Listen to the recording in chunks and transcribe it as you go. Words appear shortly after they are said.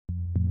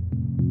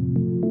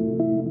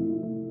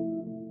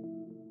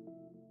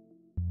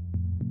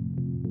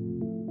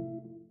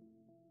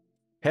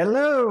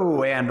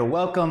Hello, and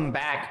welcome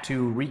back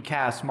to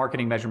Recast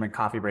Marketing Measurement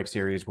Coffee Break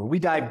Series, where we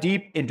dive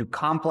deep into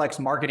complex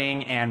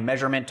marketing and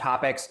measurement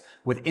topics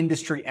with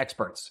industry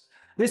experts.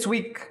 This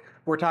week,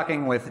 we're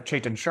talking with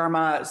Chetan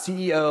Sharma,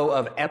 CEO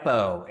of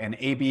Eppo, an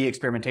A/B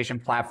experimentation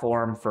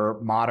platform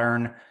for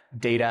modern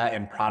data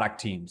and product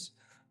teams.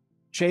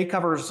 Che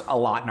covers a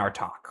lot in our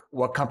talk: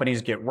 what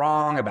companies get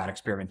wrong about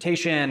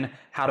experimentation,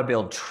 how to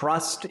build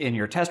trust in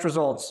your test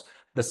results,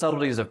 the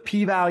subtleties of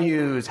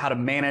p-values, how to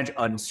manage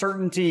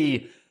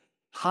uncertainty,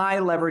 high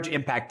leverage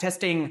impact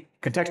testing,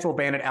 contextual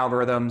bandit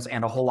algorithms,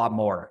 and a whole lot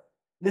more.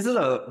 This is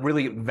a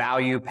really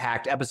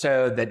value-packed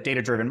episode that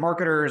data-driven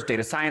marketers,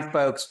 data science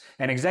folks,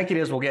 and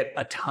executives will get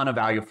a ton of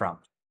value from.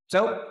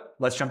 So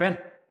let's jump in.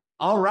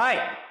 All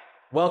right.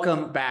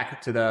 Welcome back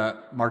to the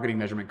Marketing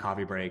Measurement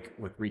Coffee Break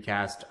with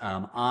Recast.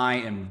 I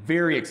am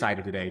very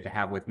excited today to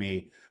have with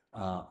me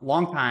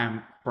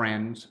longtime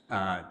friend,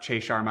 Che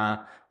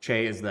Sharma.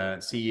 Che is the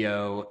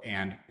CEO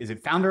and is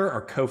it founder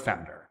or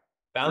co-founder?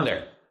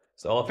 Founder.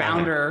 So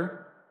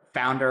Founder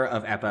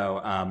of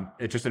Eppo.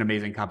 It's just an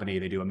amazing company.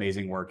 They do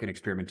amazing work in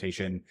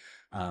experimentation.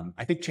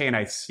 I think Che and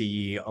I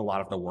see a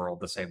lot of the world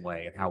the same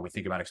way and how we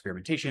think about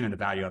experimentation and the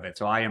value of it.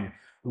 So I am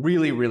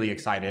really, really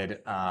excited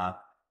to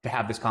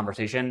have this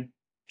conversation.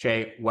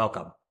 Che,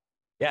 welcome.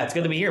 Yeah, it's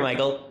good to be here,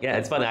 Michael. Yeah,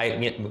 it's fun.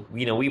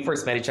 We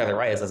first met each other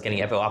right as I was getting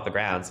Eppo off the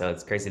ground, so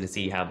it's crazy to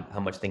see how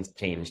much things have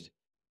changed.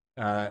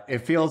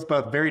 It feels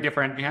both very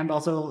different and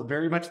also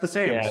very much the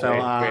same. Yeah, so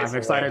very I'm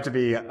excited to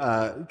be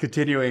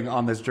continuing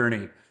on this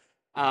journey.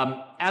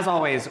 As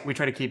always, we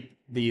try to keep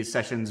these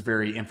sessions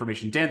very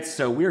information dense,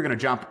 so we're going to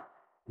jump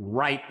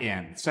right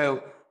in.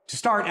 So to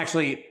start,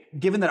 actually,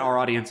 given that our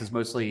audience is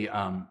mostly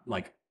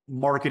like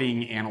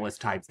marketing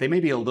analyst types, they may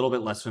be a little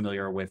bit less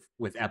familiar with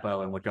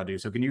Eppo and what y'all do.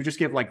 So can you just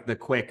give like the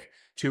quick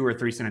 2 or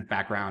 3 sentence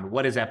background?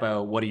 What is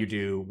Eppo? What do you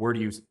do?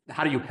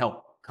 How do you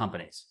help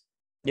companies?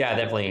 Yeah,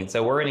 definitely.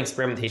 So we're an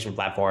experimentation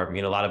platform.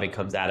 A lot of it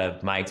comes out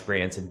of my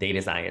experience in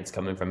data science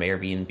coming from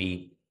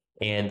Airbnb.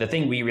 And the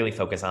thing we really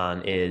focus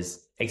on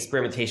is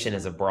experimentation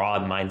as a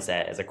broad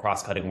mindset, as a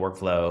cross-cutting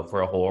workflow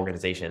for a whole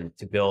organization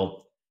to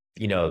build,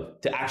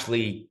 to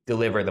actually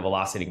deliver the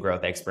velocity and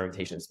growth that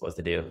experimentation is supposed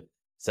to do.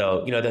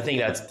 So, the thing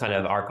that's kind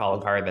of our calling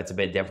card that's a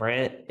bit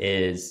different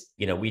is,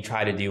 we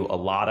try to do a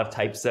lot of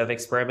types of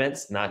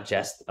experiments, not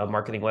just a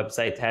marketing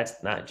website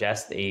test, not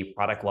just a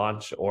product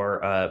launch or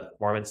a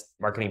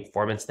marketing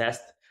performance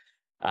test.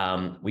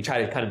 We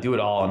try to kind of do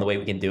it all, and the way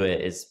we can do it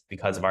is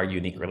because of our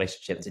unique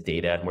relationship to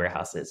data and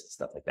warehouses and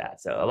stuff like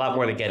that. So a lot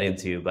more to get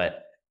into,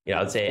 but, I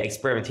would say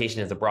experimentation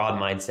is a broad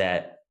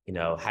mindset.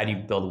 How do you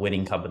build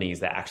winning companies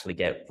that actually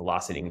get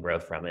velocity and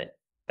growth from it?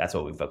 That's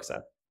what we focus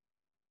on.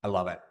 I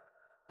love it.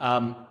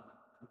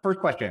 First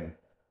question,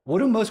 what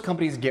do most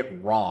companies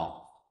get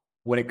wrong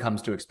when it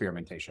comes to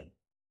experimentation?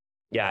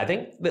 Yeah, I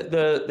think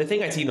the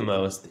thing I see the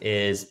most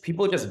is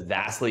people just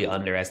vastly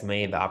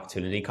underestimate the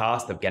opportunity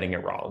cost of getting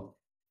it wrong.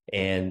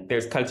 And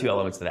there's kind of 2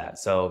 elements to that.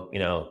 So,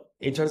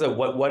 in terms of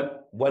what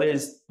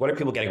are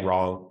people getting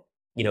wrong,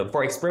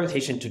 for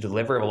experimentation to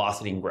deliver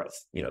velocity and growth,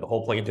 the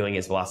whole point of doing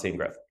is velocity and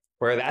growth.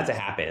 For that to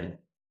happen,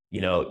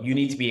 you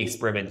need to be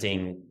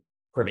experimenting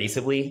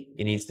pervasively.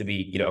 It needs to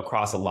be,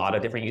 across a lot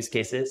of different use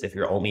cases. If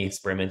you're only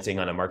experimenting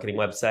on a marketing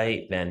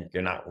website, then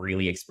you're not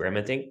really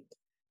experimenting.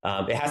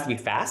 It has to be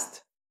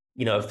fast.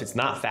 If it's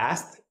not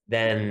fast,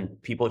 then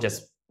people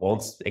just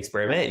won't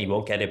experiment and you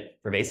won't get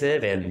it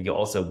pervasive, and you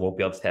also won't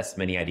be able to test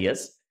many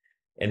ideas.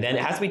 And then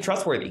it has to be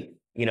trustworthy.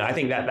 I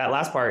think that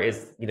last part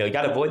is, you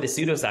got to avoid the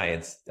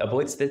pseudoscience,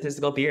 avoid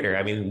statistical theater.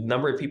 I mean, the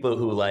number of people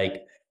who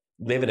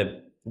live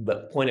in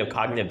the point of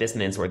cognitive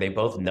dissonance where they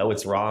both know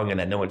it's wrong and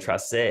that no one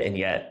trusts it, and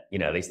yet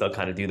they still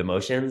kind of do the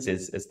motions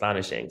is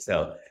astonishing.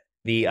 So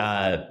the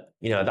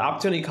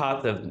opportunity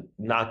cost of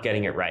not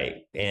getting it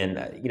right,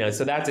 and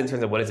so that's in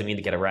terms of what does it mean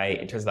to get it right.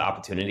 In terms of the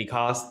opportunity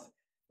cost,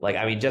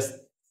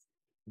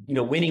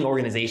 winning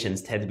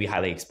organizations tend to be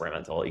highly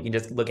experimental. You can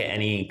just look at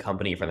any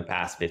company from the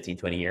past 15,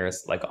 20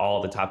 years. Like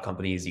all the top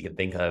companies you can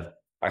think of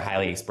are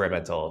highly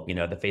experimental. The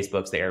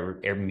Facebooks, the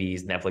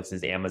Airbnbs,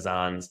 Netflixes,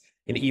 Amazons,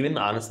 and even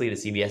honestly, the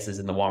CVSs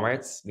and the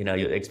Walmarts,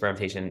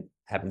 experimentation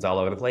happens all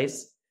over the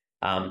place.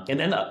 And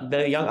then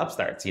the young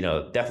upstarts,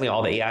 definitely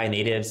all the AI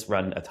natives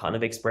run a ton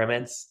of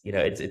experiments.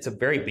 It's a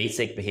very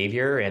basic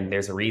behavior. And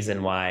there's a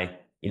reason why,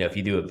 if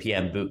you do a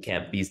PM boot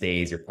camp these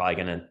days, you're probably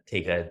going to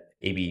take a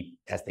A/B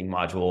testing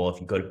module.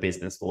 If you go to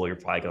business school, you're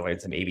probably going to learn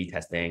some A/B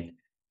testing.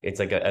 It's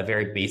like a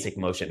very basic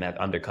motion that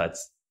undercuts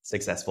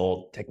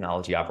successful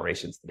technology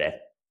operations today.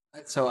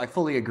 So I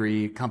fully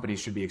agree.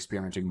 Companies should be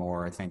experimenting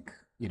more. I think,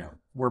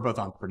 we're both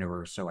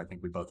entrepreneurs, so I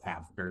think we both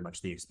have very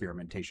much the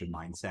experimentation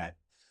mindset.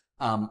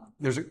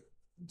 There's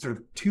sort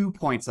of 2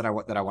 points that I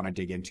want to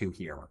dig into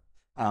here.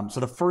 So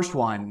the first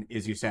one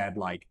is you said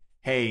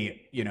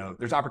hey,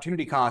 there's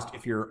opportunity cost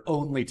if you're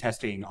only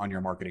testing on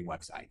your marketing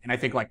website. And I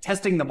think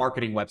testing the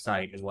marketing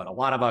website is what a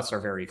lot of us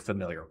are very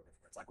familiar with.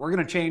 It's we're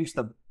going to change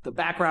the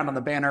background on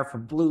the banner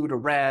from blue to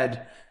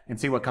red and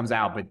see what comes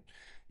out. But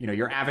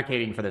you're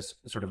advocating for this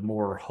sort of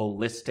more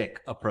holistic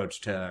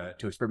approach to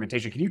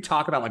experimentation. Can you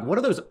talk about like what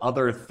are those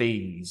other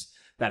things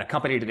that a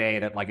company today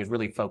that like is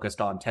really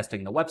focused on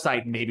testing the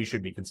website maybe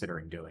should be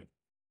considering doing?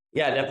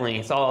 Yeah,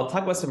 definitely. So I'll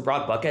talk about some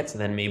broad buckets and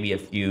then maybe a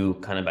few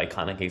kind of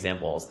iconic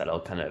examples that'll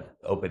kind of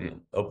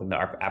open the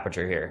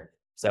aperture here.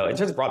 So in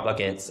terms of broad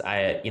buckets,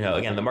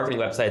 again, the marketing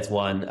website's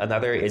one.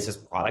 Another is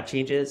just product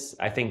changes.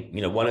 I think,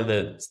 one of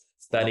the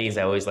studies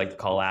I always like to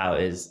call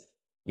out is,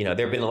 there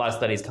have been a lot of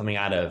studies coming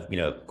out of,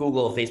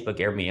 Google, Facebook,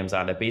 Airbnb,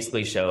 Amazon that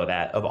basically show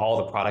that of all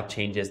the product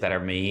changes that are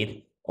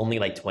made, only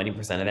like 20%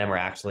 of them are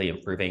actually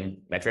improving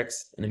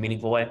metrics in a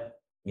meaningful way.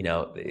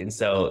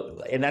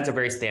 And that's a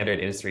very standard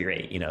industry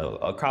rate,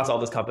 across all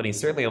those companies,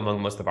 certainly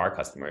among most of our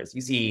customers.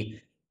 You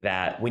see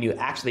that when you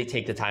actually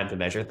take the time to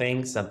measure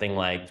things, something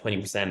like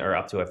 20% or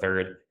up to a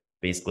third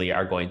basically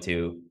are going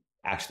to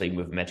actually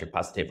move a metric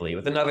positively,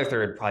 with another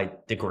third probably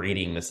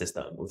degrading the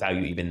system without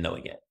you even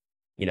knowing it.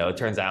 It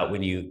turns out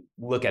when you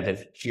look at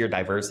the sheer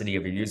diversity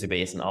of your user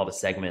base and all the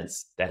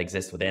segments that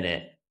exist within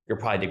it, you're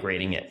probably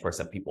degrading it for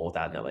some people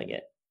without knowing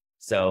it.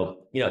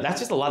 So, that's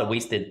just a lot of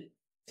wasted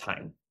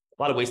time.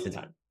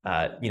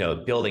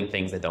 Building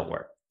things that don't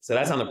work. So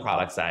that's on the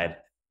product side.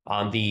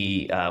 On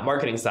the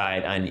marketing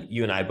side, and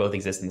you and I both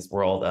exist in this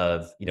world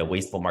of,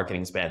 wasteful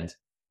marketing spend.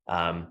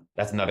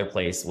 That's another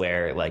place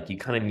where like you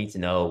kind of need to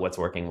know what's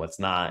working, what's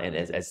not. And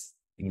as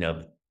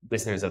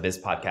listeners of this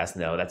podcast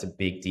know, that's a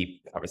big,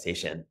 deep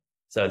conversation.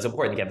 So it's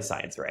important to get the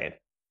science right.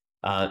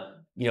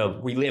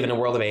 We live in a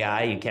world of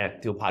AI. You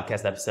can't do a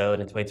podcast episode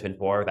in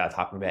 2024 without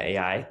talking about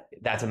AI.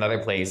 That's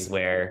another place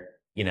where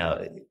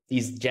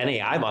these Gen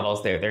AI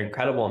models, they're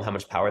incredible in how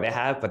much power they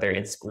have, but they're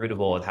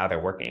inscrutable in how they're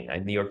working.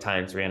 New York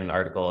Times ran an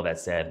article that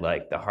said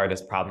like the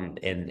hardest problem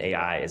in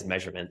AI is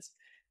measurements.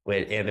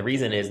 And the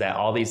reason is that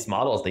all these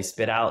models, they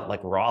spit out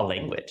like raw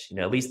language.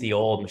 At least the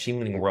old machine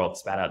learning world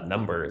spat out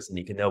numbers, and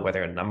you can know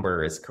whether a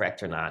number is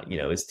correct or not,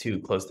 is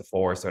 2 close to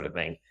 4 sort of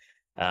thing.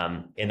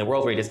 In the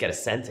world where you just get a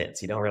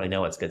sentence, you don't really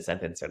know what's a good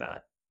sentence or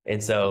not.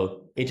 And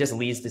so it just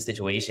leads to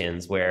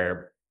situations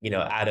where,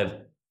 out of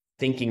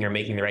thinking or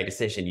making the right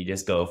decision, you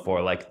just go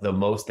for like the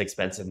most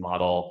expensive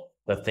model,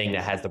 the thing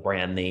that has the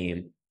brand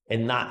name,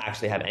 and not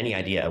actually have any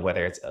idea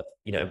whether it's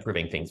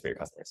improving things for your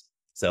customers.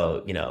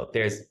 So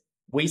there's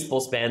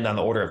wasteful spend on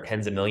the order of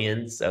tens of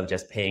millions of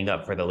just paying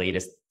up for the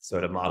latest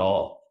sort of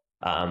model,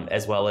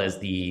 as well as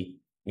the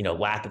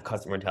lack of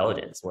customer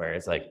intelligence, where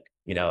it's like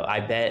I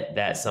bet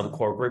that some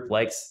core group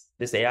likes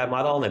this AI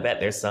model, and I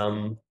bet there's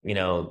some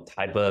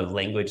type of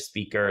language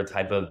speaker,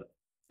 type of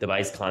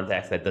device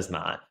context that does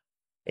not.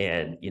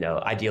 And,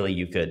 ideally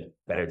you could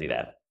better do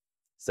that.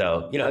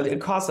 So, it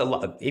costs a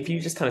lot. If you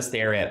just kind of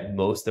stare at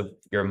most of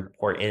your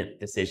important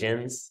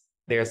decisions,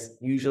 there's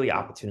usually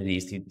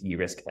opportunities to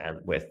de-risk them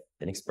with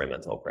an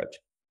experimental approach.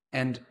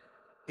 And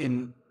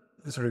in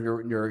sort of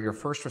your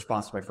first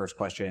response to my first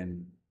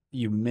question,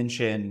 you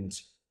mentioned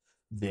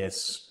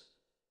this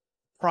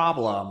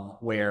problem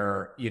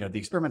where, the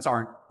experiments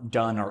aren't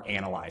done or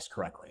analyzed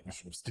correctly.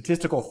 Sort of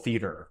statistical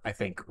theater, I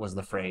think, was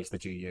the phrase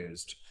that you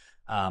used.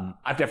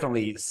 I've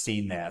definitely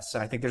seen this.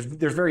 And I think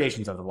there's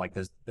variations of it, like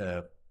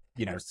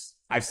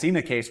I've seen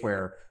a case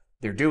where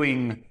they're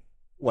doing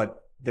what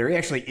there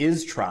actually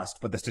is trust,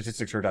 but the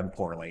statistics are done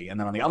poorly. And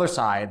then on the other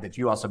side that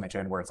you also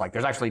mentioned, where it's like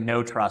there's actually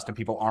no trust and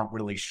people aren't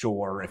really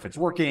sure if it's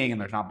working and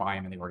there's not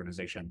buy-in in the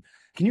organization.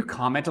 Can you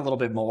comment a little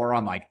bit more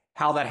on like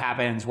how that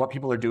happens, what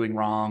people are doing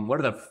wrong? What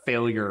are the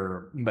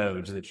failure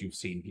modes that you've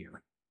seen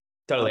here?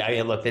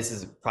 Totally. Look, this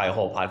is probably a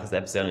whole podcast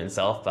episode in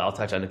itself, but I'll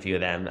touch on a few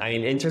of them.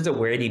 In terms of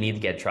where do you need to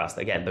get trust?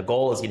 Again, the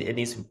goal is it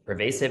needs to be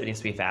pervasive. It needs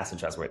to be fast and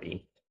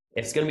trustworthy.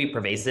 If it's going to be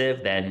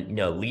pervasive, then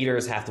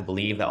leaders have to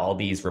believe that all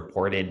these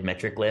reported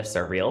metric lifts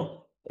are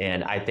real.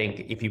 And I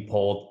think if you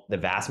polled the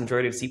vast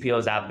majority of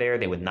CPOs out there,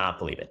 they would not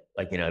believe it.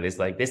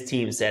 This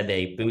team said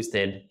they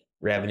boosted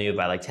revenue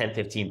by like 10,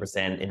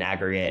 15% in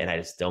aggregate, and I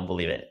just don't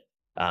believe it.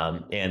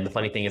 And the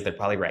funny thing is they're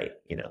probably right,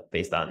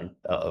 based on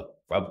a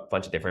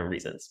bunch of different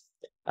reasons.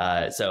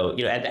 So,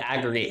 at the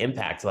aggregate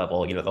impact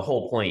level, the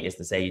whole point is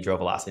to say you drove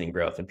velocity and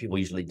growth, and people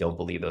usually don't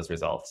believe those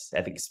results.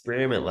 At the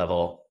experiment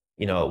level,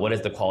 what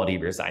is the quality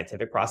of your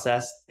scientific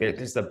process?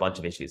 There's a bunch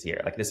of issues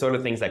here. Like the sort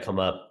of things that come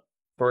up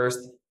first,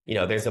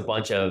 there's a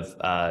bunch of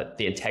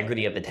the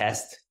integrity of the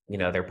test.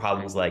 There are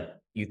problems like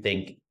you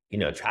think,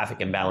 traffic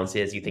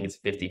imbalances, you think it's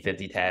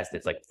 50-50 test,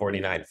 it's like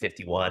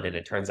 49-51, and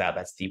it turns out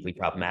that's deeply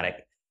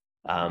problematic.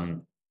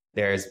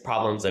 There's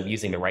problems of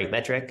using the right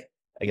metric.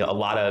 A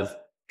lot of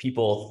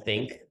people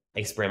think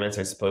experiments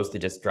are supposed to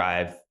just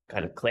drive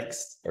kind of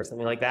clicks or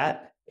something like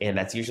that. And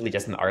that's usually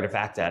just an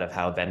artifact out of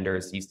how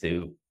vendors used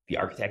to be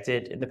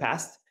architected in the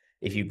past.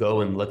 If you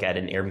go and look at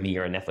an Airbnb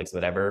or a Netflix,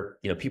 whatever,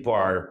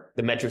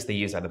 the metrics they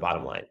use are the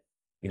bottom line.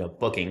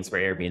 Bookings for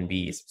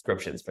Airbnb,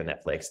 subscriptions for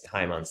Netflix,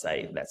 time on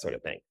site, that sort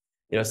of thing.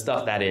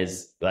 Stuff that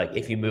is like,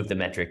 if you move the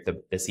metric,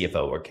 the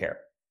CFO would care.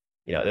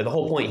 The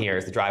whole point here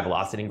is to drive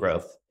velocity and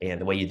growth. And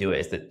the way you do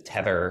it is to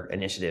tether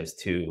initiatives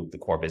to the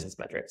core business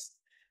metrics.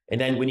 And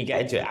then when you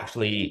get into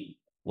actually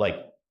like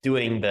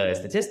doing the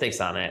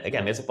statistics on it,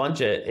 again, there's a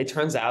bunch of, it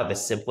turns out the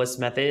simplest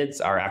methods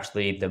are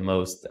actually the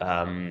most,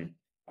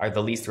 are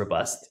the least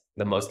robust,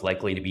 the most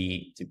likely to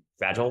be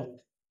fragile.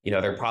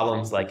 There are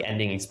problems like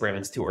ending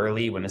experiments too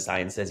early when the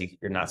science says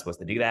you're not supposed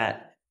to do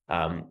that.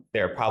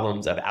 There are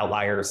problems of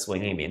outliers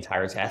swinging the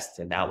entire test,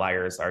 and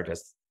outliers are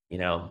just,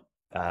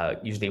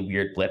 usually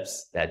weird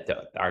blips that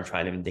aren't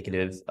kind of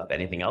indicative of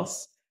anything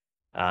else.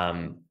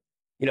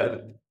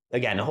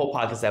 Again, a whole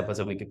podcast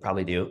episode we could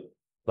probably do,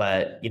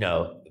 but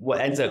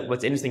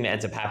what's interesting that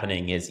ends up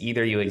happening is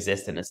either you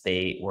exist in a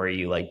state where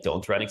you like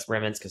don't run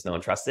experiments because no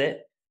one trusts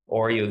it,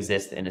 or you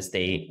exist in a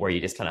state where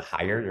you just kind of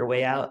hire your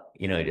way out.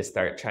 You just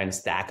start trying to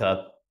stack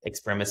up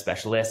experiment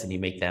specialists and you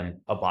make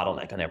them a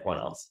bottleneck on everyone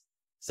else.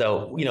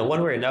 So,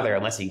 one way or another,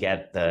 unless you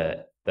get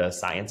the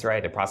science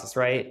right, the process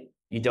right,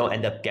 you don't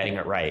end up getting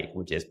it right,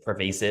 which is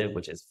pervasive,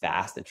 which is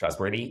fast and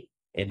trustworthy.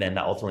 And then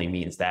that ultimately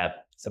means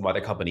that some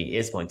other company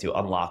is going to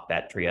unlock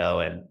that trio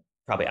and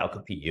probably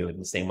outcompete you in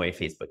the same way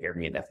Facebook,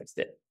 Airbnb, and Netflix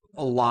did.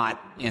 A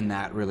lot in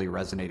that really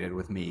resonated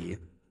with me.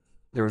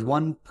 There was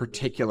one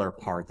particular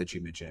part that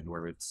you mentioned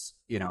where it's,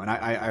 and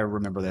I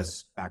remember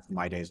this back from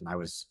my days when I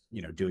was,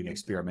 doing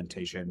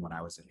experimentation when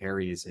I was at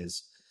Harry's,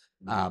 is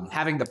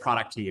having the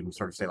product team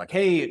sort of say like,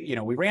 hey,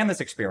 we ran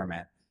this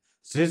experiment,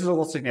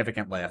 statistical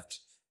significant lift,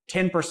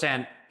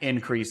 10%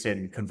 increase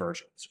in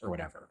conversions or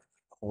whatever.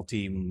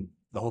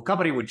 The whole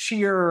company would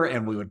cheer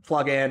and we would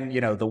plug in, the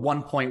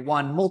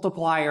 1.1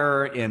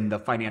 multiplier in the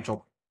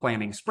financial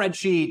planning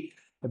spreadsheet.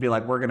 It'd be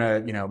like, we're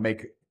going to,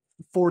 make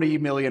 $40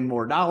 million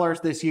more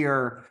this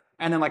year.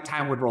 And then like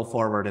time would roll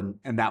forward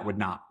and that would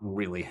not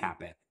really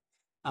happen.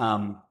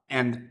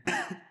 And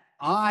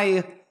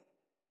I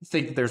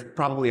think there's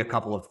probably a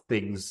couple of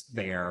things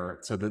there.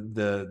 So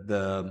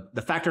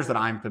the factors that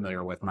I'm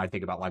familiar with when I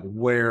think about like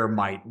where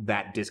might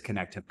that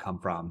disconnect have come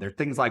from, there are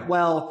things like,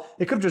 well,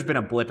 it could have just been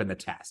a blip in the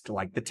test.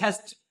 Like the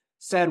test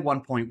said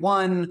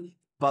 1.1,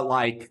 but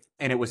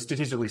and it was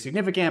statistically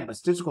significant, but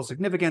statistical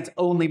significance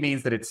only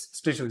means that it's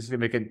statistically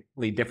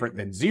significantly different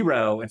than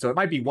 0. And so it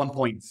might be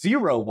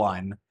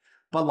 1.01,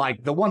 but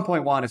like the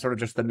 1.1 is sort of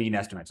just the mean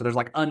estimate. So there's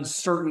like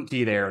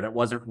uncertainty there that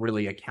wasn't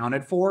really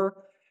accounted for.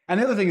 And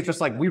the other thing is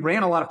just like we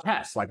ran a lot of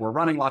tests, like we're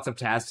running lots of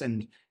tests,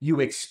 and you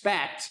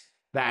expect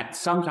that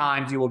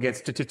sometimes you will get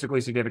statistically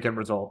significant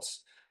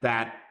results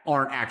that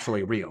aren't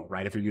actually real,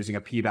 right? If you're using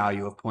a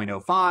p-value of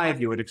 0.05,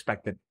 you would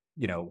expect that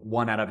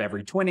 1 out of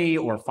every 20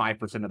 or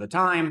 5% of the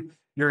time,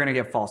 you're going to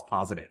get false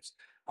positives.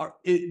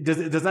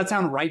 Does that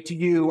sound right to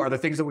you? Are there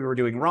things that we were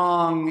doing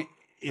wrong?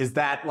 Is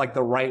that like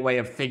the right way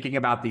of thinking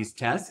about these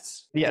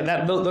tests?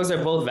 Yeah, those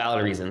are both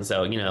valid reasons.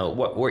 So,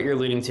 what you're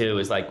alluding to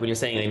is like when you're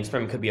saying an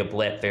experiment could be a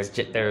blip,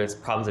 there's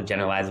problems of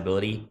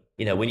generalizability.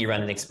 When you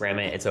run an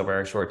experiment, it's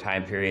over a short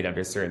time period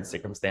under certain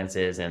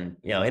circumstances. And,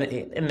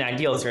 in the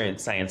ideal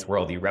science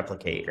world, you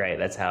replicate, right?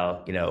 That's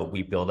how,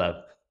 we build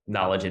up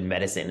knowledge in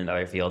medicine and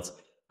other fields.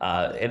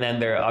 And then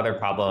their other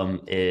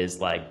problem is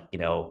like,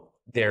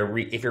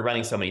 if you're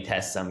running so many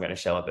tests, I'm going to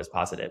show up as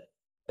positive.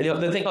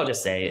 The thing I'll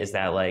just say is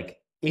that like,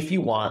 if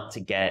you want to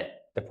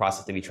get the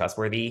process to be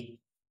trustworthy,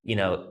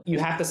 you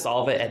have to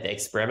solve it at the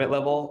experiment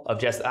level of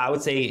just, I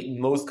would say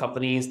most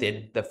companies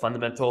did the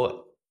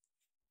fundamental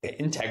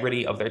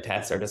integrity of their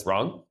tests are just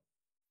wrong,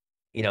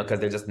 because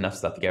there's just enough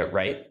stuff to get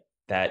right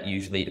that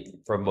usually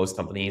for most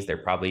companies, they're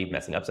probably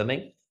messing up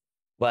something.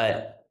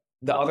 But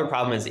the other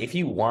problem is if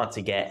you want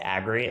to get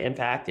aggregate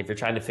impact, if you're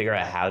trying to figure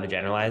out how to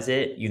generalize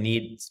it, you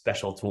need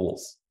special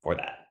tools for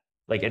that.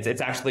 Like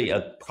it's actually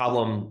a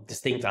problem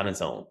distinct on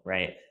its own,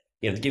 right?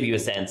 To give you a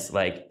sense,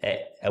 like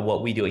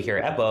what we do here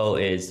at Eppo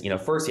is,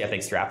 first you have to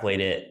extrapolate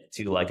it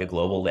to like a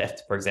global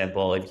lift. For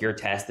example, if your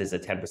test is a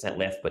 10%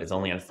 lift, but it's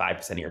only on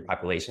 5% of your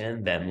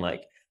population, then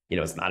like,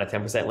 it's not a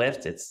 10%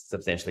 lift, it's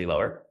substantially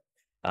lower,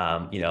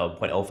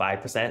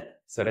 0.05%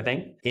 sort of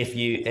thing.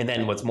 And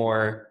then what's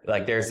more,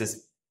 like there's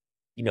this,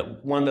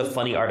 one of the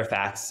funny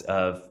artifacts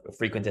of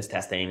frequentist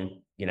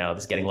testing,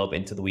 this getting a little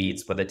bit into the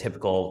weeds, but the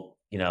typical,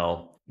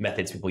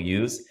 methods people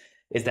use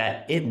is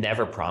that it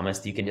never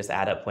promised you can just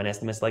add up point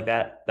estimates like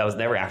that. That was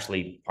never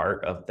actually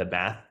part of the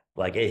math.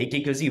 Like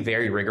it gives you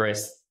very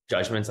rigorous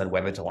judgments on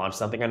whether to launch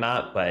something or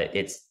not, but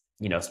it's,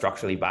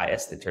 structurally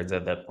biased in terms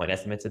of the point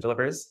estimates it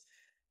delivers.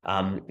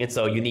 And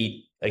so you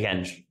need,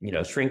 again,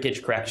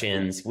 shrinkage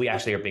corrections. We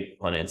actually are big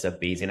proponents of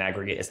Bayesian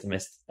aggregate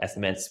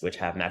estimates, which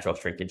have natural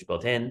shrinkage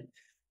built in.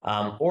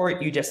 Or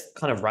you just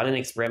kind of run an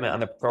experiment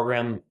on the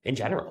program in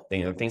general.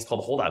 Things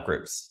called holdout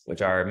groups,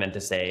 which are meant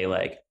to say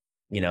like,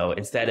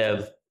 instead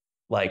of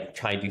like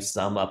trying to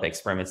sum up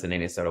experiments in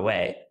any sort of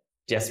way,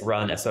 just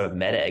run a sort of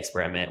meta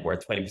experiment where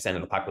 20%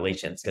 of the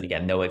population is going to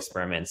get no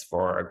experiments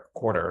for a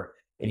quarter,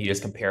 and you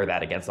just compare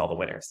that against all the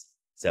winners.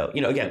 So,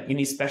 again, you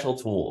need special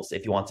tools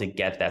if you want to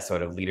get that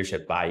sort of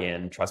leadership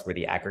buy-in,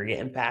 trustworthy aggregate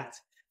impact.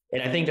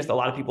 And I think just a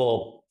lot of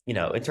people,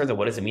 in terms of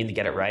what does it mean to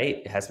get it right,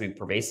 it has to be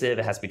pervasive,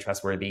 it has to be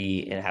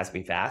trustworthy, and it has to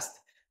be fast.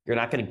 You're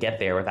not going to get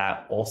there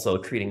without also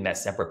treating that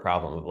separate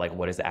problem of like,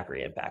 what is the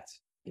aggregate impact,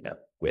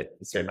 with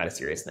a certain amount of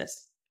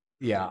seriousness.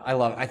 Yeah,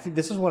 I think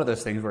this is one of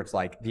those things where it's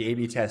like the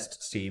A/B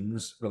test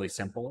seems really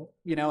simple,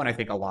 and I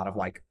think a lot of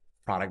like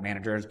product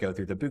managers go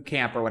through the boot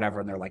camp or whatever,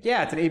 and they're like,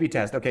 yeah, it's an A/B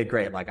test. Okay,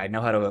 great. Like I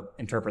know how to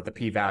interpret the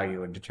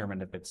p-value and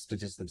determine if it's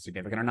statistically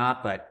significant or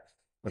not, but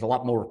there's a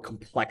lot more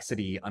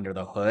complexity under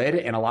the hood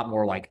and a lot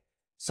more like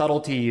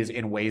subtleties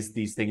in ways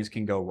these things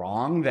can go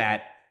wrong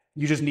that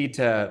you just need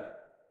to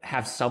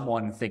have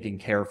someone thinking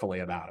carefully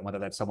about it, whether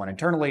that's someone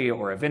internally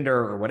or a vendor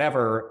or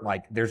whatever.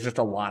 Like there's just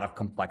a lot of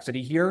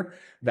complexity here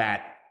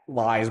that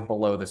lies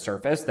below the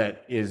surface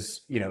that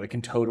is, it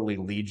can totally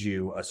lead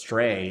you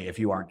astray if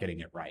you aren't getting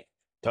it right.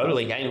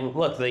 Totally. And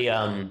look,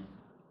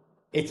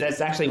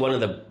 it's actually one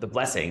of the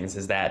blessings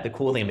is that the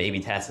cool thing about A/B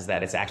test is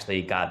that it's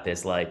actually got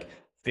this like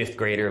fifth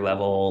grader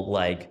level,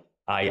 like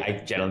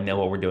I generally know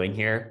what we're doing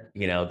here,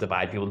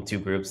 divide people into two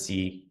groups,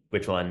 see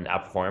which one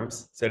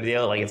outperforms sort of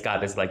deal. Like it's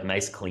got this like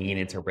nice, clean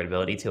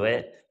interpretability to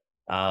it.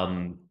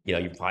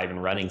 You've probably been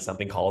running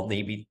something called an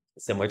A/B,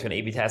 similar to an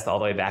A/B test all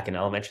the way back in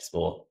elementary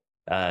school.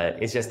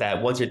 It's just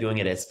that once you're doing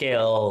it at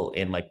scale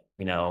in like,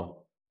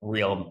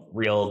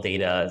 real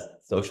data,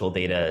 social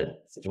data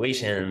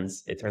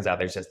situations, it turns out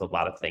there's just a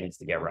lot of things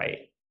to get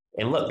right.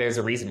 And look, there's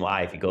a reason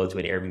why if you go to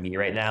an Airbnb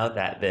right now,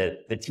 that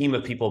the team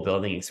of people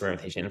building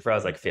experimentation infra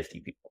is like 50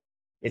 people.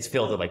 It's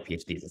filled with like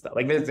PhDs and stuff.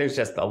 Like there's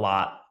just a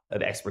lot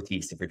of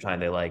expertise if you're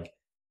trying to like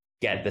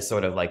get this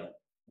sort of like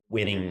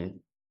winning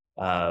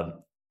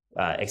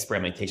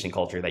experimentation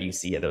culture that you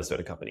see at those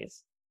sort of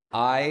companies.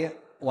 I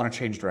want to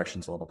change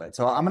directions a little bit.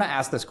 So I'm going to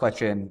ask this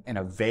question in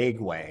a vague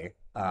way.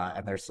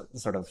 And there's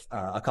sort of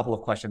a couple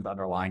of questions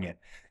underlying it.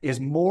 Is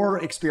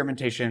more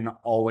experimentation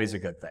always a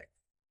good thing?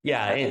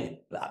 Yeah. And,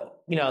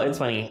 it's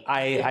funny.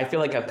 I feel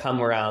like I've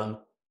come around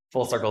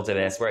full circle to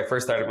this. Where I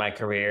first started my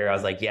career, I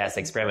was like, yes,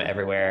 experiment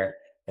everywhere.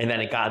 And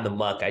then it got in the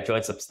muck. I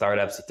joined some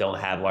startups that don't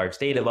have large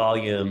data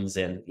volumes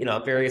and,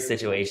 various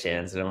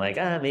situations. And I'm like,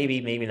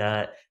 maybe, maybe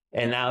not.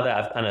 And now that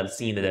I've kind of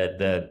seen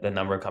the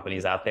number of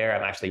companies out there,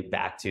 I'm actually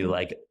back to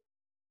like,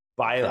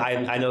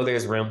 I know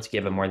there's room to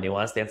give a more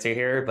nuanced answer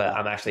here, but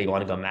I'm actually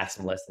want to go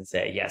maximalist and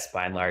say, yes,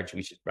 by and large,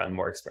 we should run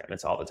more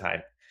experiments all the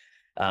time.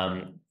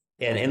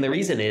 And the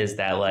reason is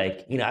that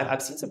like,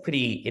 I've seen some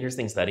pretty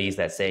interesting studies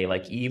that say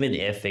like, even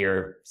if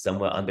they're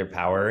somewhat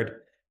underpowered,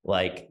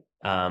 like,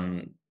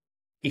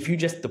 if you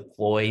just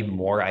deploy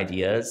more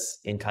ideas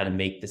and kind of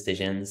make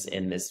decisions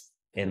in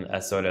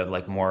a sort of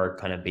like more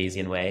kind of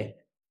Bayesian way,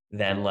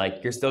 then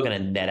like you're still going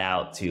to net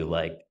out to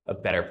like a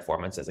better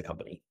performance as a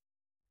company.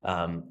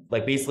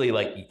 Like basically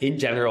like in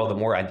general, the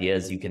more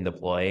ideas you can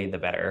deploy, the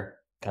better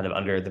kind of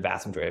under the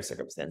vast majority of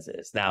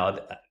circumstances. Now,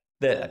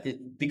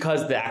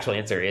 because the actual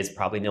answer is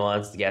probably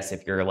nuanced, yes,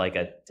 if you're like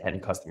a 10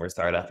 customer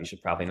startup, you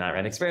should probably not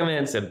run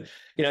experiments and,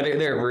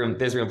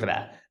 there's room for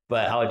that.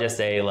 But I would just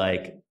say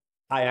like,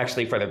 I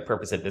actually, for the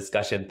purpose of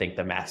discussion, think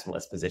the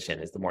maximalist position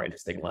is the more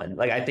interesting one.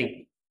 Like, I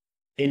think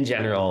in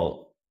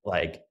general,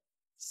 like,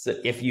 so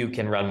if you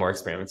can run more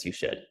experiments, you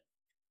should.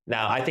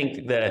 Now, I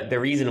think the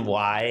reason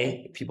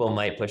why people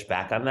might push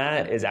back on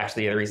that is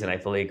actually a reason I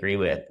fully agree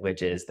with,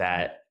 which is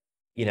that,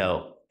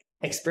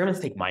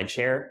 experiments take mind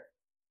share.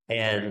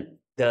 And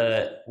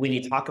when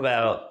you talk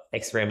about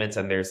experiments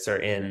and there's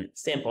certain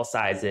sample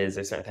sizes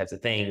or certain types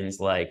of things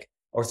like,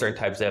 or certain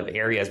types of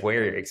areas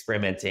where you're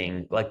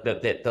experimenting, like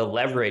the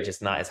leverage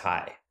is not as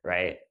high,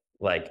 right?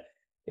 Like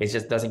it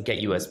just doesn't get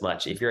you as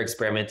much. If you're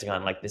experimenting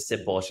on like the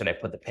simple, should I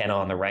put the panel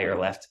on the right or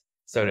left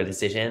sort of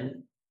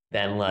decision,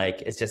 then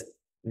like, it's just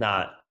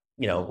not,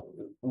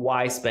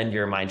 why spend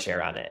your mind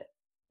share on it?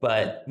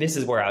 But this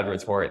is where I would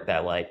retort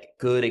that like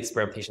good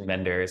experimentation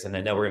vendors, and I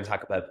know we're going to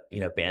talk about,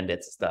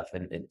 bandits and stuff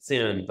and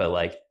soon, but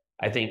like,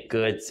 I think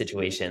good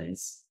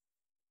situations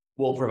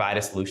will provide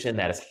a solution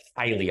that is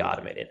highly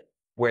automated,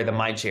 where the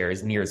mind share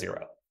is near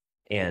zero.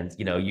 And,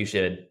 you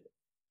should,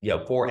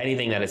 for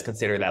anything that is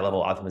considered that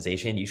level of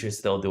optimization, you should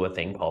still do a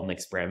thing called an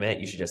experiment.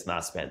 You should just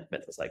not spend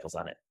mental cycles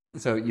on it.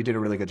 So you did a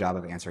really good job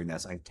of answering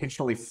this. I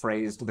intentionally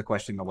phrased the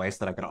question in a way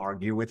so that I could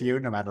argue with you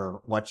no matter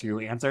what you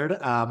answered.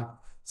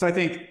 So I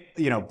think,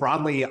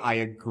 broadly, I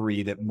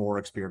agree that more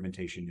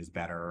experimentation is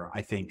better.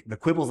 I think the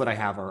quibbles that I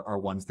have are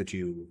ones that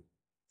you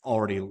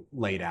already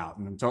laid out.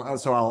 And so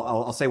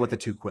I'll say what the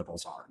two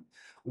quibbles are.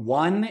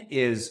 One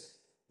is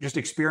just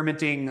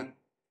using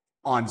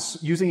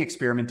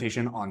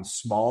experimentation on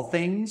small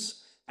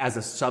things as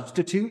a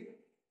substitute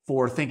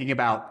for thinking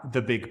about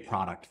the big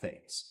product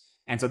things.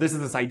 And so this is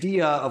this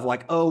idea of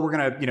like, oh, we're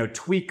going to,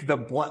 tweak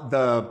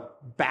the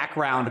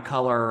background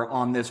color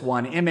on this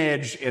one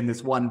image in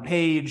this one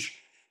page.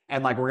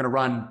 And like, we're going to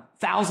run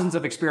thousands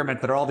of experiments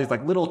that are all these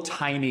like little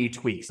tiny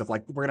tweaks of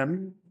like, we're going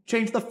to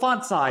change the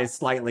font size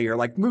slightly or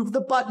like move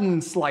the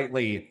button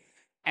slightly.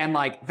 And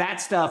like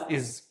that stuff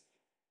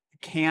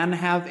can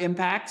have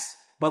impacts,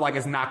 but like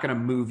it's not going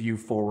to move you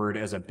forward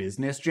as a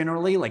business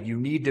generally. Like you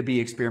need to be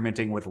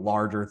experimenting with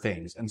larger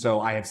things. And so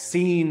I have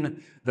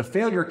seen the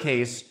failure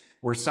case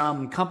where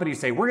some companies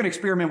say, we're going to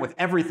experiment with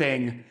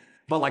everything,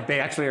 but like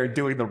they actually are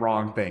doing the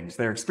wrong things.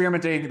 They're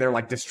experimenting, they're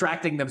like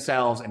distracting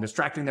themselves and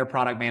distracting their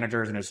product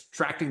managers and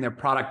distracting their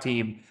product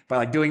team by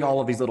like doing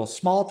all of these little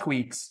small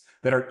tweaks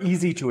that are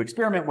easy to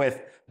experiment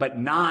with, but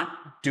not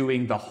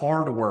doing the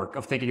hard work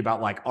of thinking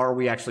about like, are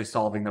we actually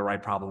solving the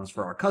right problems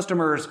for our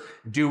customers?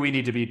 Do we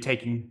need to be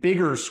taking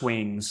bigger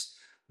swings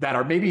that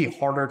are maybe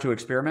harder to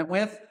experiment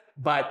with,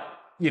 but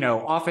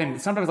often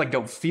sometimes like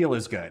don't feel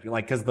as good,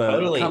 like because the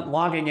Totally.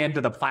 logging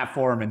into the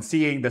platform and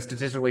seeing the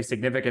statistically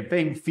significant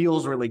thing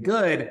feels really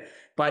good,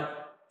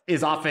 but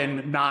is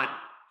often not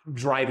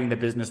driving the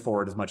business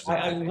forward as much as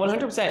I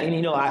 100%.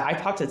 And, I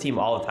talk to the team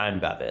all the time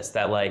about this,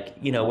 that like,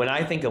 when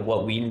I think of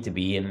what we need to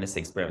be in this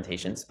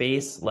experimentation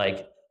space,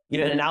 like, an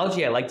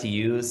analogy I like to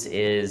use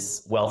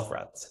is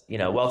Wealthfront,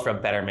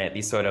 Wealthfront Betterment,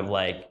 these sort of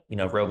like,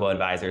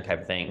 robo-advisor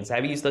type of things.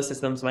 Have you used those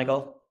systems,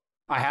 Michael?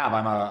 I have.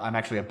 I'm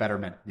actually a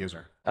Betterment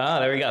user. Oh,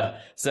 there we go.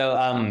 So,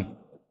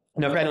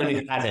 for anyone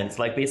who hasn't,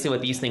 like basically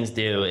what these things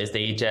do is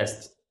they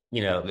just,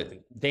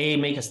 they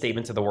make a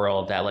statement to the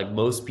world that like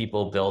most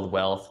people build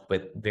wealth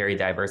with very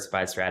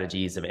diversified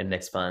strategies of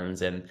index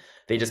funds, and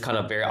they just kind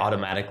of very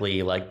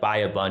automatically like buy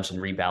a bunch and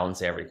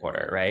rebalance it every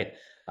quarter, right?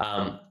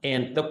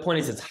 And the point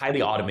is it's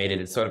highly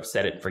automated. It's sort of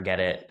set it and forget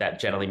it. That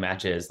generally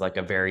matches like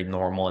a very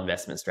normal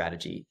investment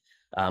strategy,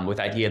 with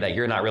the idea that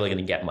you're not really going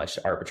to get much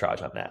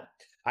arbitrage on that.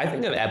 I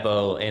think of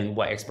Eppo and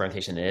what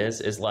experimentation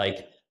is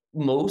like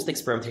most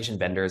experimentation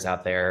vendors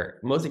out there,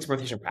 most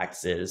experimentation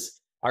practices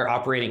are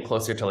operating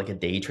closer to like a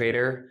day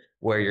trader,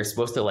 where you're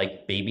supposed to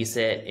like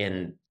babysit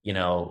in,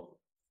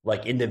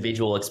 like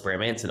individual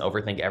experiments and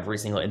overthink every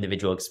single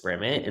individual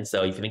experiment. And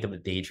so if you think of a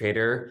day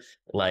trader,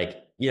 like,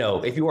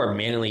 if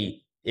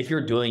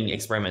you're doing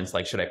experiments,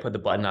 like, should I put the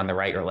button on the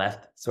right or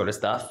left sort of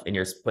stuff, and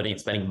you're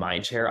spending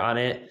mind share on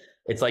it,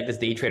 it's like this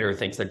day trader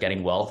thinks they're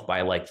getting wealth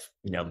by like,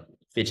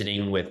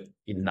 fidgeting with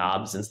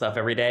knobs and stuff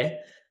every day.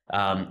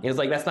 It's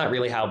like, that's not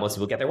really how most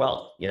people get their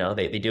wealth.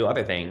 They do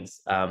other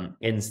things.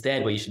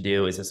 Instead, what you should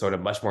do is a sort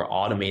of much more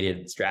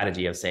automated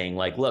strategy of saying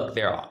like, look,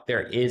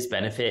 there is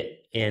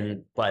benefit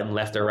in button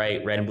left or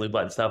right, red and blue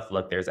button stuff.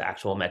 Look, there's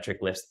actual metric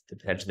lifts to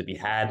potentially be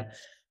had,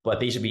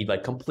 but they should be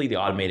like completely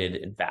automated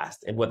and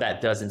fast. And what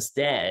that does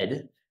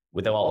instead,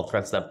 with all the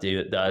front stuff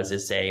does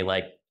is say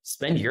like,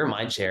 spend your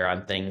mind share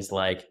on things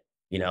like,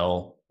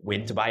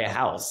 when to buy a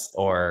house,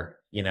 or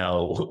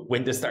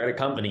when to start a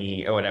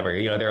company or whatever.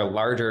 There are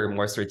larger,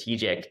 more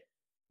strategic,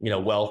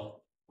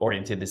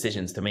 wealth-oriented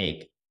decisions to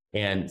make.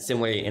 And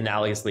similarly,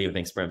 analogously with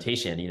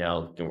experimentation,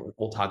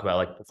 we'll talk about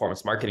like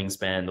performance marketing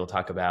spend. We'll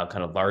talk about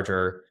kind of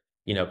larger,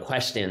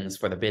 questions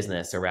for the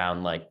business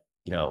around like,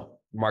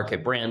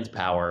 market brand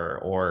power,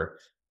 or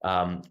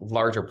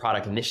larger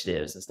product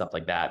initiatives and stuff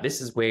like that.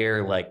 This is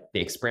where like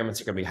the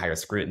experiments are going to be higher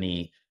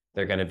scrutiny.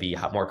 They're going to be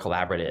more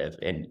collaborative,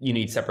 and you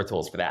need separate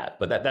tools for that.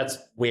 But that's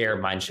where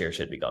mindshare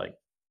should be going.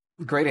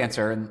 Great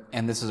answer.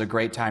 And this is a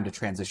great time to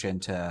transition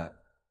to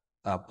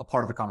a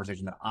part of the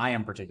conversation that I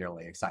am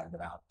particularly excited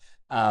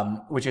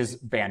about, which is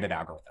bandit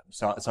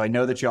algorithms. So I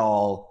know that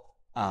y'all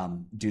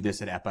do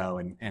this at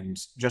Eppo, and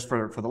just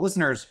for the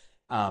listeners,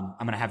 I'm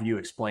going to have you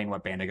explain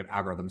what bandit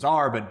algorithms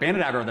are. But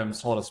bandit algorithms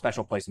hold a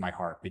special place in my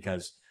heart,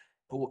 because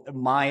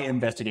my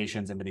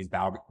investigations into these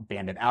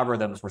bandit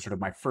algorithms were sort of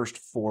my first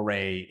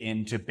foray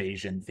into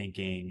Bayesian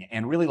thinking,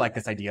 and really like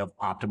this idea of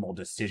optimal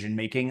decision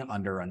making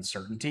under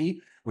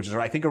uncertainty, which is,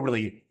 I think, a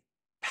really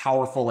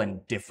powerful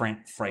and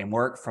different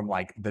framework from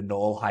like the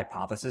null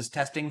hypothesis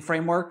testing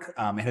framework.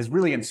 It has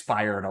really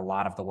inspired a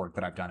lot of the work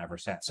that I've done ever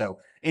since. So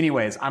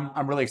anyways,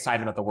 I'm really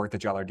excited about the work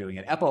that y'all are doing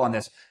at Eppo on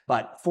this.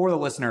 But for the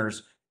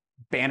listeners,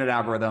 bandit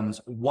algorithms,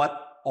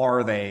 what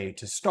are they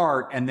to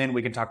start? And then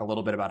we can talk a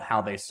little bit about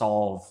how they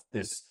solve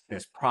this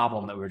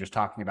problem that we were just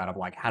talking about, of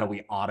like, how do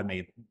we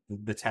automate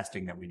the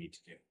testing that we need to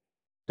do?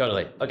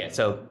 Totally. Okay,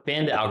 so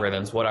bandit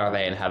algorithms, what are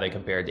they and how they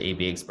compare to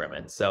A/B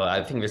experiments? So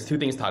I think there's two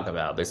things to talk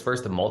about. There's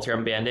first the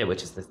multi-arm bandit,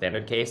 which is the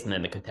standard case, and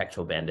then the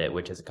contextual bandit,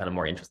 which is a kind of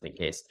more interesting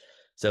case.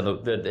 So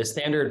the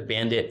standard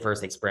bandit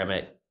first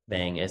experiment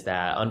thing is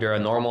that under a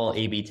normal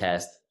A/B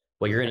test,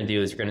 what you're going to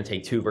do is you're going to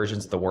take two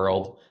versions of the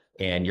world,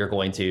 and you're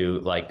going to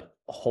like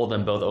hold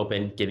them both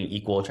open, giving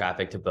equal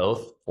traffic to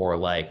both for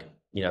like,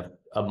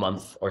 a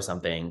month or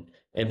something.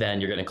 And then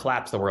you're going to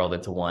collapse the world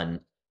into one,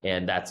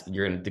 and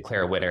you're going to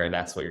declare a winner, and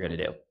that's what you're going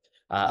to do.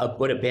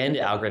 What a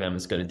bandit algorithm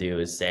is going to do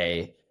is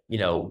say,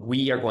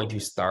 we are going to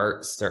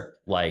start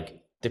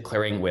like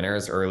declaring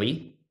winners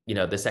early.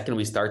 The second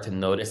we start to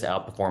notice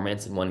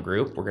outperformance in one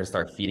group, we're going to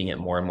start feeding it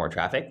more and more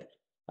traffic.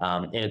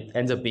 And it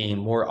ends up being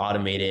more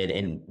automated.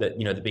 And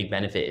the big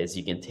benefit is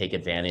you can take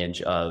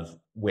advantage of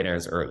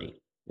winners early.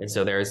 And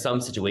so there are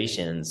some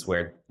situations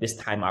where this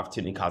time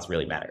opportunity cost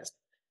really matters.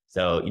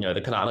 So,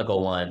 the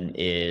canonical one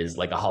is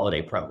like a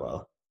holiday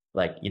promo.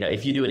 Like,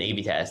 if you do an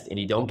A/B test and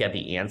you don't get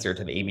the answer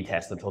to the A/B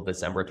test until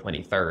December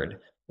 23rd,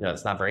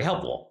 it's not very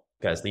helpful,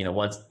 because,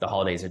 once the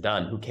holidays are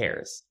done, who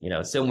cares?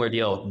 Similar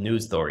deal with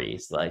news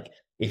stories. Like,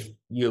 if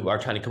you are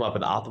trying to come up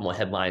with optimal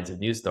headlines of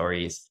news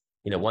stories,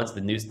 once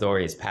the news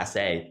story is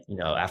passé,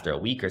 after a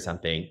week or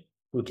something,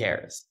 who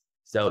cares?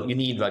 So you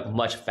need like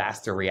much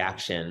faster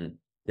reaction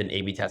than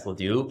A/B test will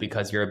do,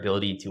 because your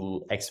ability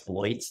to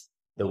exploit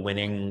the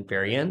winning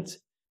variant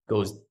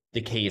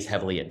decays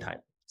heavily in time.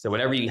 So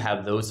whenever you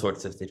have those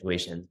sorts of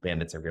situations,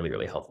 bandits are really,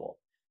 really helpful.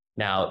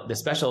 Now, the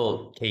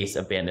special case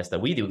of bandits that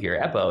we do here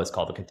at Eppo is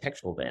called the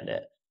contextual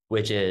bandit,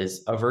 which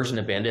is a version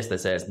of bandits that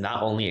says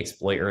not only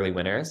exploit early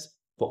winners,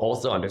 but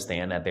also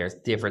understand that there's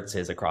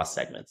differences across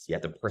segments. You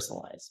have to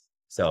personalize.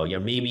 So,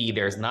 maybe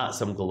there's not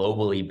some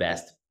globally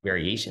best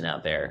variation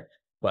out there,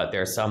 but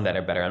there's some that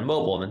are better on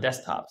mobile than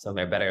desktop. Some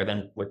are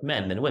better with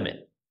men than women.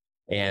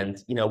 And,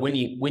 when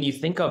you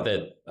think of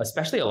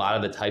especially a lot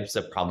of the types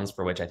of problems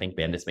for which I think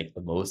bandits make the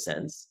most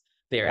sense,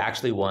 they're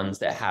actually ones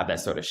that have that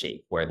sort of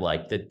shape where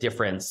like the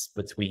difference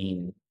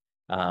between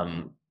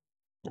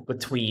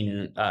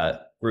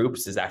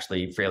groups is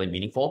actually fairly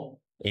meaningful,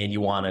 and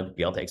you want to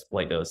be able to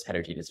exploit those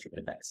heterogeneous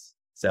treatment effects.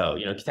 So,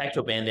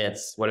 contextual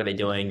bandits, what are they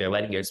doing? They're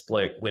letting you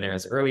exploit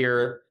winners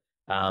earlier,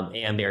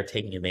 and they're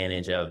taking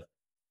advantage of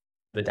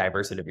the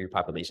diversity of your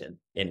population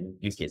in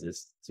use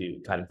cases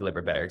to kind of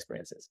deliver better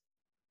experiences.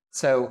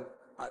 So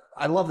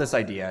I love this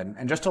idea.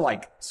 And just to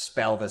like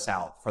spell this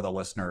out for the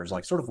listeners,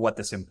 like sort of what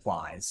this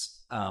implies,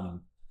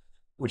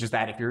 which is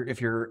that if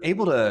you're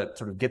able to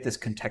sort of get this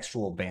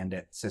contextual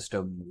bandit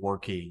system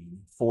working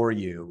for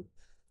you,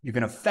 you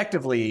can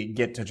effectively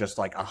get to just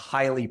like a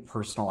highly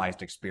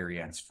personalized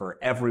experience for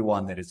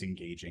everyone that is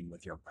engaging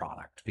with your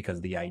product. Because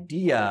the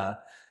idea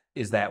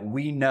is that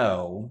we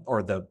know,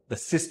 or the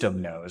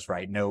system knows,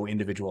 right? No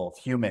individual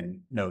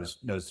human knows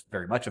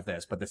very much of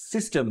this, but the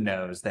system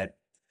knows that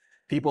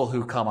people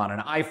who come on an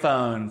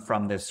iPhone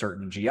from this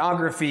certain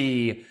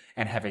geography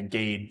and have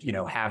engaged,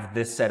 have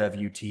this set of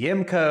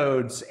UTM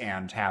codes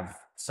and have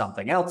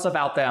something else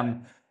about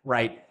them,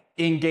 right?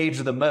 Engage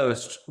the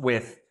most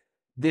with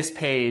this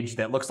page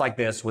that looks like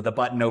this with a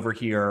button over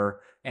here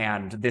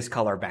and this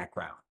color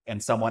background.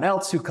 And someone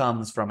else who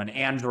comes from an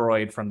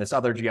Android from this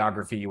other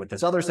geography with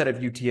this other set of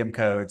UTM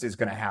codes is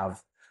going to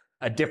have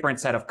a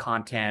different set of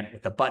content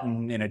with a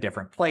button in a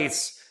different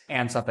place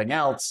and something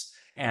else.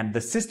 And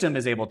the system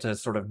is able to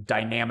sort of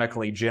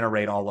dynamically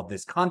generate all of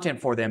this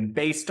content for them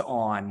based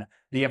on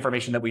the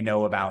information that we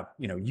know about,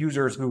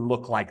 users who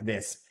look like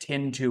this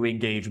tend to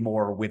engage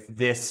more with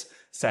this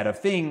set of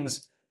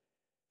things.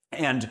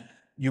 And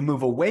you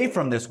move away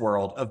from this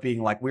world of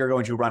being like, we're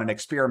going to run an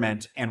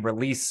experiment and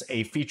release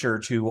a feature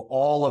to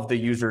all of the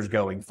users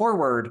going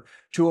forward,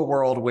 to a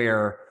world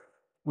where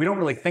we don't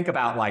really think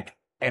about like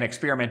an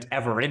experiment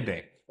ever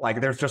ending.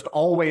 Like there's just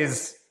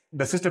always,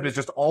 the system is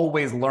just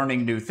always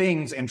learning new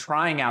things and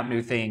trying out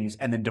new things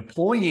and then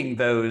deploying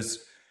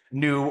those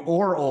new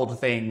or old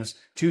things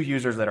to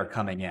users that are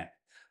coming in.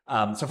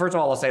 So first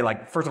of all, I'll say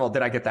first of all,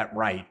 did I get that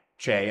right,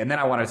 Jay? And then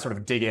I want to sort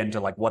of dig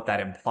into like what that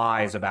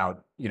implies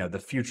about, the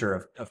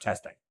future of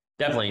testing.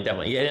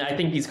 Definitely. Yeah, I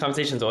think these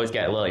conversations always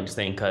get a little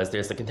interesting because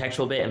there's the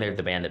contextual bit and there's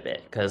the bandit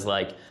bit. Because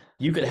like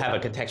you could have a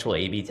contextual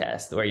A/B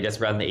test where you just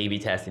run the A/B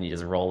test and you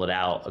just roll it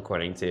out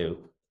according to,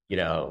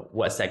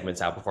 what segments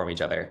outperform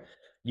each other.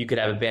 You could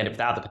have a bandit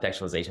without the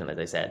contextualization, as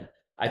I said.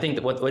 I think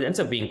that what ends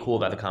up being cool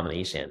about the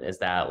combination is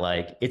that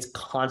like it's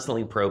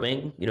constantly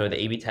probing,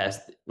 the A/B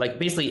test. Like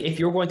basically, if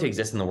you're going to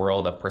exist in the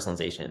world of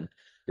personalization,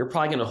 you're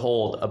probably going to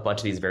hold a bunch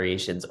of these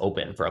variations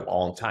open for a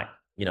long time.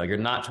 You're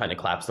not trying to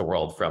collapse the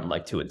world from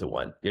like 2 into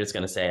 1. You're just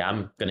going to say,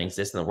 I'm going to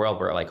exist in the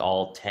world where like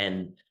all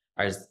 10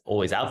 are just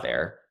always out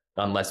there,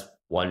 unless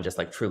one just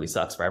like truly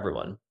sucks for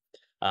everyone.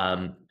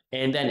 And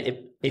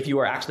then if you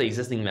are actually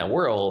existing in that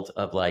world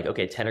of like,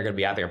 okay, 10 are going to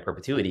be out there in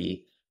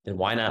perpetuity, then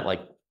why not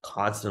like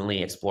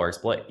constantly explore,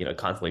 exploit,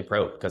 constantly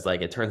probe? Because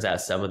like it turns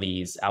out some of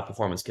these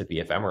outperformance could be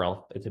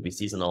ephemeral, it could be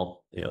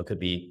seasonal, it could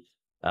be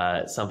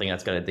something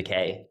that's going to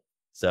decay.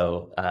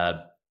 So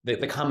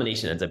the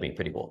combination ends up being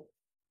pretty cool.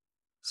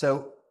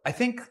 So I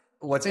think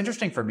what's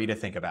interesting for me to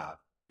think about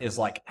is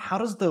like, how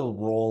does the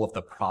role of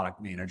the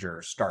product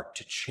manager start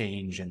to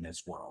change in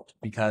this world?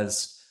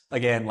 Because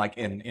again, like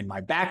in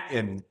my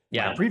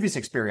previous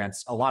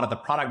experience, a lot of the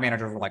product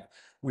managers were like,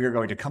 we are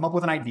going to come up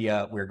with an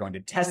idea, we're going to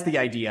test the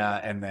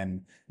idea, and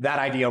then that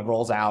idea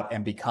rolls out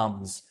and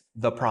becomes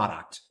the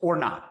product or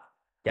not.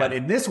 Yeah. But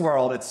in this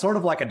world, it's sort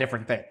of like a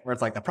different thing where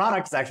it's like the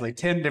product is actually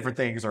 10 different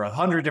things or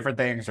 100 different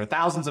things or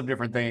thousands of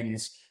different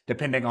things,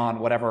 depending on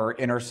whatever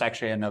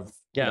intersection of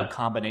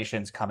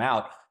combinations come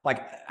out.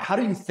 Like, how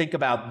do you think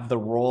about the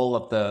role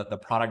of the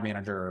product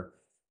manager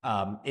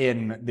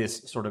in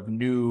this sort of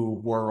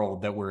new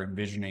world that we're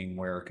envisioning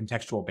where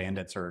contextual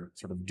bandits are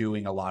sort of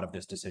doing a lot of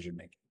this decision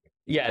making?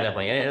 Yeah,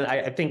 definitely. And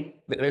I think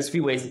there's a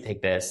few ways to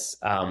take this.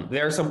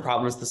 There are some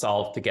problems to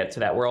solve to get to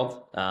that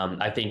world.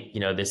 I think,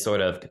 this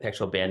sort of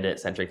contextual bandit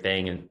centric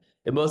thing, and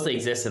it mostly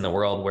exists in the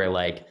world where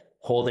like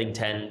holding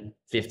 10,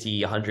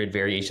 50, 100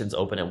 variations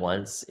open at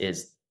once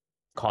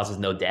causes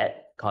no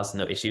debt, causes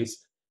no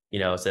issues.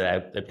 So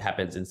that it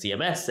happens in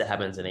CMS, it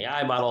happens in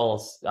AI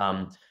models.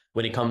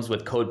 When it comes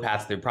with code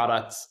paths through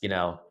products, you'd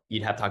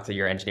have to talk to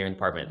your engineering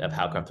department of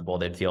how comfortable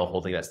they'd feel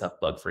holding that stuff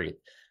bug free.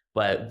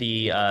 But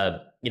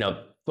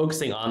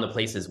focusing on the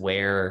places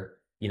where,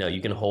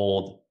 you can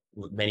hold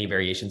many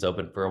variations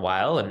open for a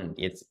while and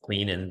it's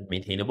clean and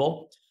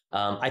maintainable.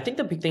 I think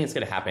the big thing that's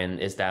going to happen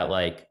is that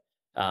like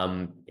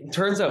In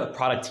terms of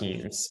product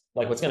teams,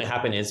 like what's going to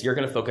happen is you're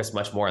going to focus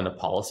much more on the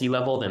policy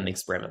level than the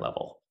experiment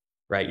level,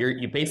 right?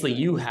 You basically,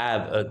 you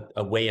have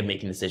a way of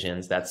making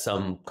decisions that's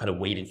some kind of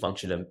weighted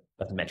function of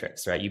the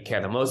metrics, right? You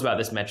care the most about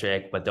this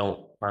metric, but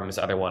don't harm this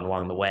other one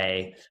along the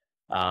way.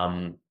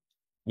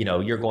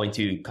 You're going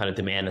to kind of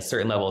demand a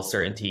certain level of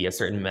certainty, a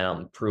certain amount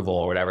of approval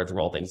or whatever to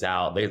roll things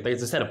out.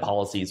 There's a set of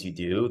policies you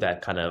do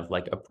that kind of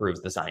like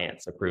approves the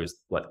science, approves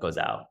what goes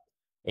out.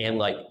 And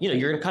like, you're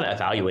going to kind of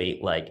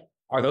evaluate like,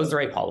 are those the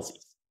right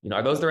policies?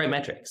 Are those the right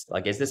metrics?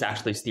 Like, is this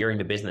actually steering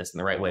the business in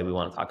the right way we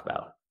want to talk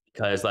about?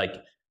 Because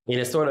like in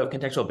a sort of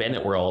contextual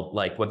bandit world,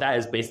 like what that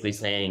is basically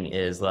saying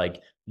is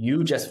like,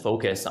 you just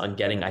focus on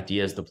getting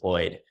ideas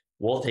deployed.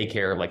 We'll take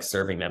care of like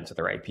serving them to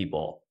the right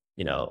people,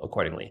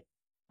 accordingly.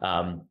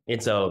 And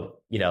so,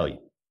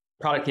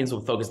 product teams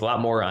will focus a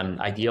lot more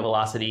on idea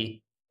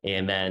velocity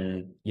and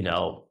then,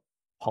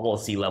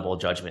 policy level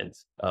judgment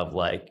of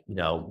like,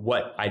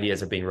 what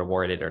ideas are being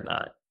rewarded or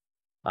not.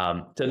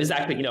 So this is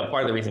actually,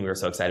 part of the reason we were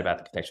so excited about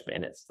the contextual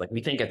bandits. Like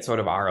we think it's sort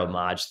of our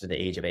homage to the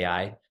age of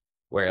AI,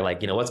 where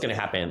like, what's going to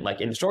happen?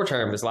 Like in the short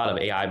term, there's a lot of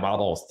AI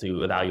models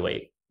to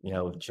evaluate,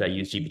 should I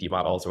use GPT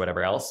models or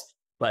whatever else?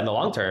 But in the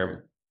long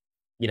term,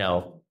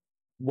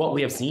 what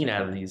we have seen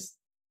out of these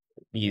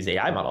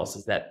AI models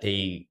is that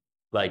they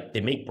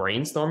make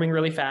brainstorming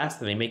really fast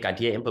and they make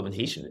idea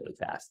implementation really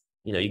fast.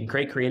 You can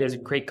create creatives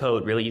and create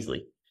code really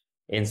easily.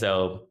 And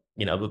so,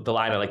 the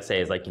line I like to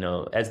say is like,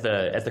 as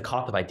the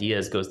cost of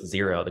ideas goes to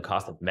zero, the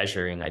cost of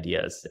measuring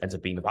ideas ends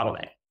up being the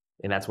bottleneck.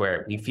 And that's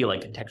where we feel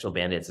like contextual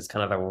bandits is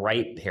kind of the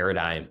right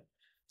paradigm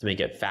to make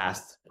it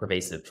fast,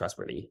 pervasive,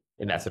 trustworthy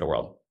in that sort of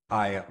world.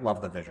 I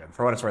love the vision.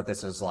 For what it's worth,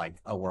 this is like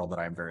a world that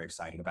I'm very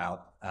excited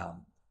about.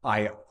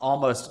 I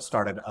almost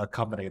started a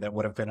company that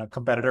would have been a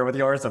competitor with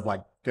yours of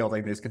like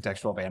building these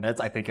contextual bandits.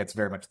 I think it's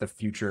very much the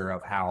future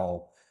of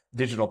how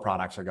digital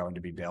products are going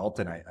to be built.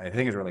 And I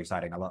think it's really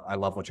exciting. I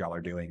love what y'all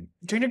are doing.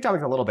 Changing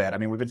topics a little bit. I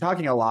mean, we've been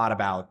talking a lot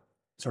about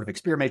sort of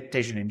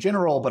experimentation in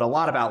general, but a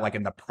lot about like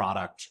in the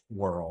product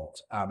world.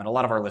 And a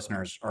lot of our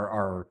listeners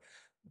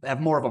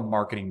have more of a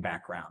marketing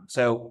background.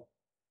 So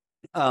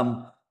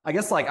I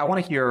guess like I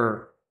want to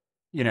hear,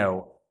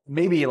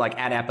 maybe like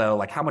at Eppo,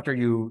 like how much are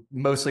you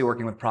mostly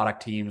working with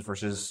product teams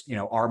versus,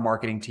 our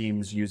marketing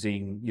teams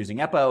using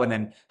Eppo? And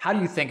then how do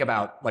you think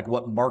about like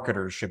what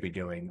marketers should be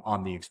doing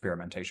on the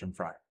experimentation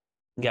front?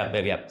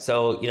 Yeah.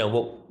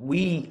 So,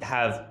 we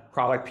have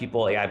product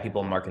people, AI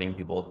people, marketing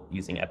people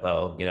using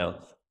Eppo.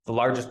 The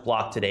largest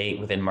block to date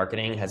within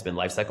marketing has been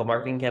lifecycle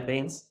marketing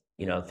campaigns.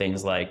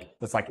 Things like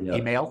That's like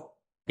email.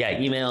 Yeah,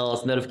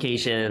 emails,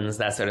 notifications,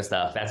 that sort of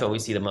stuff. That's what we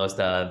see the most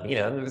of.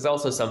 There's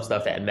also some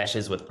stuff that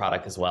meshes with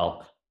product as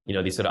well.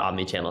 These sort of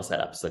omni-channel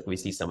setups, like we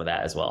see some of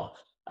that as well.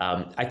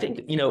 I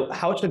think,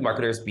 how should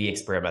marketers be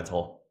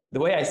experimental? The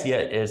way I see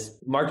it is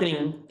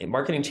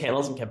marketing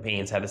channels and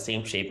campaigns have the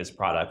same shape as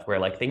product, where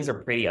like things are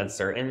pretty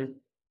uncertain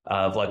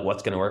of like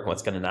what's going to work and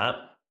what's going to not.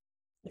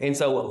 And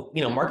so,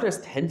 marketers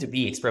tend to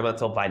be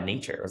experimental by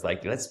nature. It's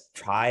like, let's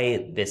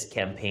try this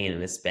campaign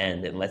and this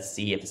spend, and let's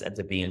see if this ends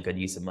up being a good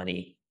use of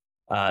money.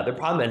 The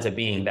problem ends up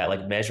being that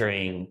like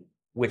measuring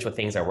which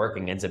things are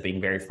working ends up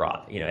being very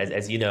fraught.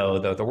 As you know,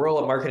 the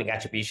world of marketing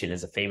attribution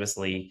is a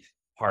famously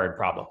hard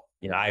problem.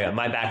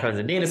 My background is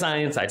in data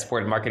science. I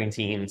supported marketing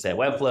teams at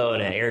Webflow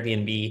and at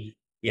Airbnb.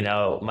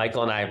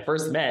 Michael and I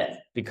first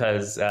met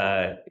because,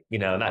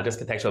 not just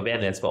contextual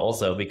bandits, but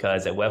also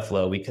because at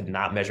Webflow, we could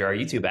not measure our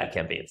YouTube ad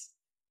campaigns.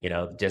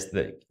 Just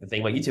the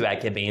thing about YouTube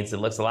ad campaigns, it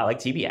looks a lot like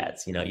TV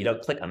ads. You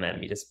don't click on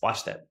them, you just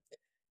watch them.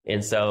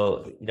 And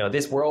so,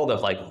 this world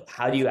of like,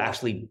 how do you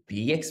actually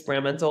be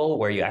experimental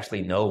where you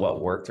actually know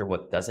what worked or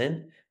what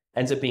doesn't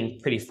ends up being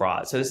pretty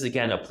fraught. So this is,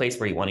 again, a place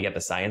where you want to get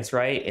the science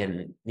right.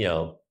 And,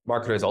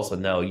 marketers also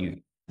know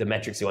the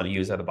metrics you want to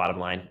use are the bottom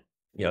line,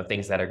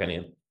 things that are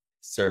going to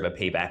serve a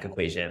payback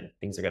equation,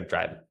 things are going to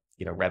drive,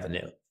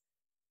 revenue.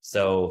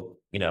 So,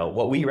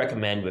 what we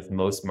recommend with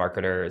most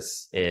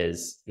marketers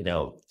is,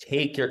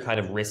 take your kind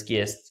of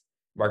riskiest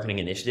marketing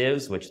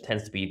initiatives, which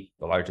tends to be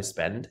the largest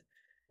spend,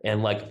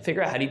 and like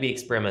figure out how do you be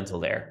experimental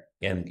there.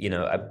 And,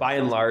 by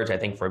and large, I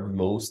think for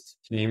most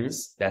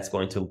teams, that's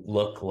going to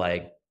look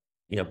like,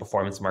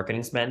 performance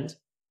marketing spend,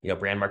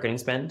 brand marketing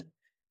spend.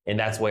 And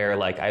that's where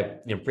like I'm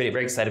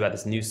very excited about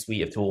this new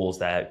suite of tools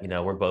that,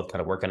 we're both kind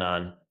of working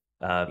on.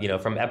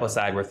 From Eppo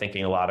side, we're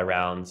thinking a lot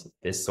around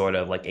this sort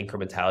of like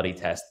incrementality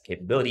test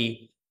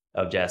capability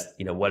of just,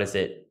 what is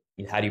it?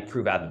 How do you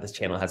prove out that this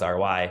channel has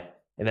ROI?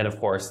 And then of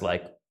course,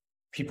 like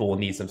people will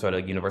need some sort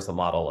of universal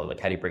model of like,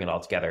 how do you bring it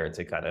all together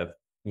to kind of,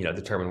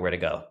 determine where to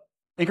go?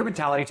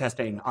 Incrementality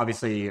testing,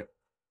 obviously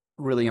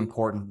really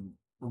important.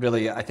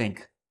 Really, I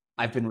think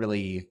I've been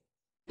really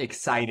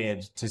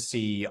excited to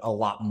see a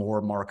lot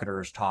more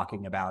marketers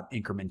talking about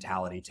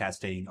incrementality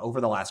testing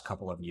over the last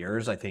couple of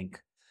years. I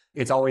think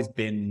it's always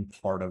been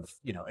part of,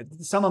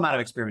 some amount of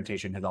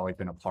experimentation has always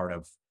been a part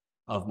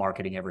of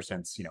marketing ever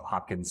since,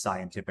 Hopkins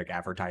Scientific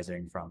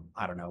Advertising from,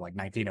 I don't know, like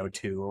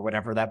 1902 or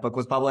whatever that book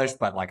was published,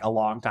 but like a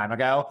long time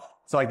ago.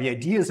 So like the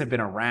ideas have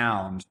been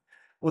around.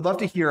 would love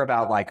to hear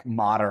about like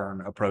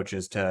modern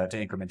approaches to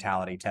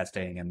incrementality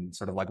testing and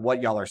sort of like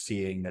what y'all are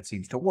seeing that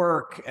seems to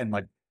work and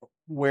like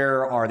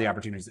where are the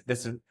opportunities.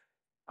 This is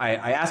I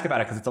ask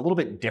about it because it's a little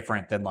bit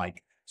different than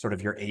like sort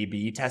of your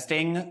A/B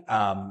testing.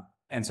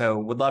 And so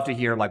would love to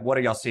hear like what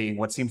are y'all seeing?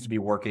 What seems to be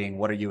working?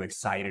 What are you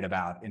excited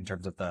about in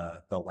terms of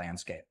the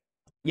landscape?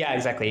 Yeah,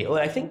 exactly. Well,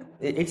 I think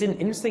it's an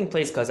interesting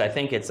place because I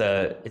think it's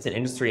an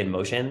industry in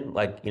motion.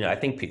 Like, I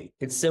think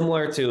it's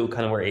similar to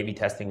kind of where A/B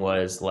testing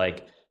was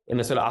like in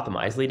the sort of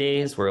Optimizely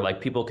days where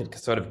like people could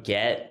sort of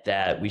get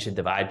that we should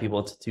divide people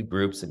into two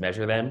groups and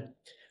measure them.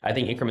 I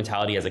think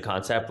incrementality as a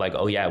concept, like,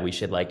 oh yeah, we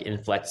should like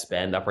inflect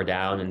spend up or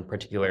down in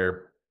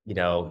particular,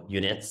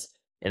 units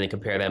and then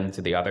compare them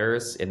to the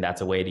others. And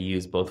that's a way to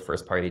use both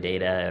first party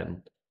data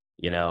and,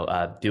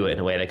 do it in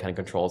a way that kind of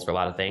controls for a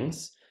lot of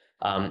things.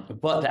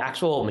 But the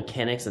actual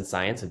mechanics and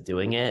science of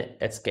doing it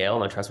at scale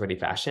in a trustworthy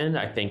fashion,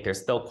 I think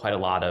there's still quite a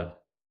lot of,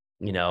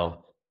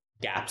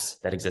 gaps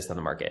that exist on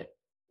the market.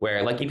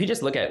 Where like if you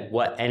just look at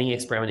what any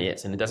experiment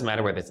is, and it doesn't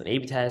matter whether it's an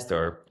A/B test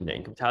or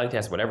incrementality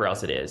test, whatever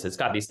else it is, it's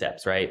got these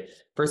steps, right?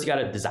 First, you got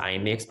to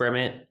design the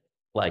experiment.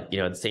 Like,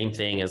 the same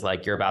thing as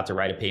like you're about to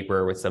write a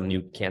paper with some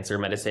new cancer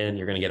medicine,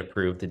 you're going to get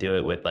approved to do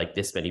it with like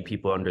this many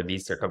people under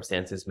these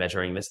circumstances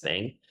measuring this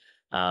thing.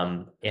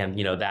 And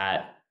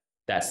that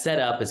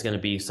setup is going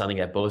to be something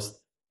that both,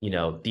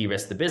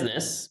 de-risk the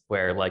business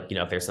where like,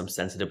 if there's some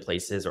sensitive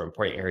places or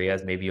important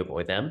areas, maybe you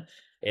avoid them.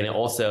 And it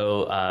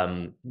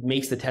also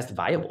makes the test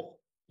viable.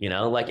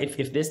 Like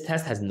if this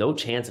test has no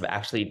chance of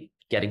actually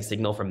getting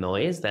signal from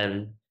noise,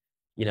 then,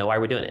 why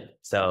are we doing it?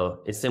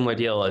 So it's a similar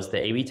deal as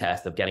the A/B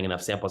test of getting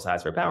enough sample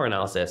size for power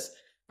analysis.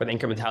 For the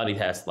incrementality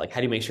test, like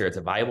how do you make sure it's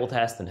a viable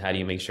test and how do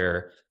you make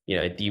sure,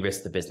 it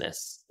de-risks the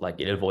business,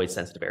 like it avoids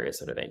sensitive areas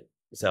sort of thing.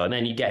 So, and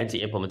then you get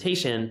into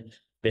implementation.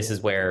 This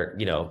is where,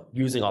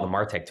 using all the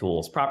MarTech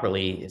tools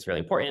properly is really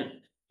important.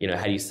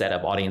 How do you set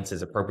up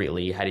audiences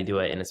appropriately? How do you do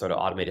it in a sort of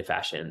automated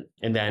fashion?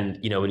 And then,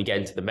 when you get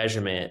into the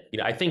measurement,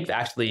 I think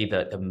actually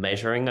the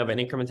measuring of an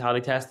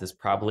incrementality test is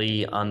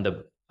probably on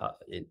the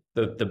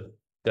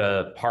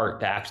part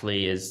that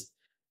actually is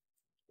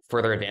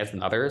further advanced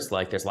than others.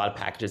 Like there's a lot of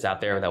packages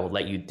out there that will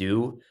let you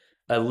do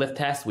a lift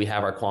test. We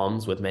have our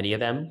qualms with many of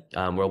them.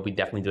 We'll be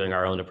definitely doing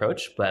our own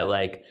approach, but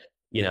like,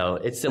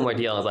 it's similar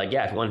deal. It's like,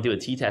 yeah, if you want to do a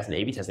T-test and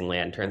A/B testing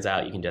land, turns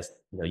out you can just,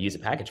 use a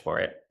package for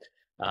it.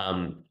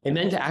 And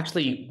then to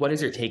actually, what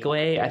is your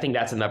takeaway? I think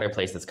that's another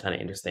place that's kind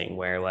of interesting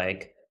where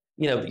like,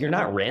 you're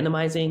not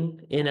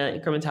randomizing in an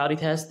incrementality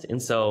test.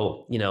 And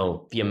so,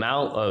 the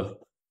amount of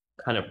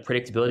kind of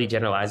predictability,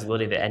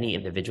 generalizability that any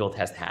individual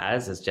test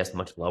has is just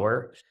much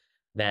lower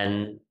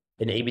than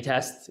an A/B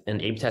test. An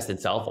A/B test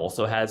itself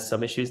also has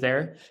some issues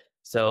there.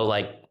 So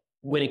like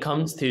when it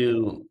comes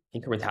to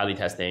incrementality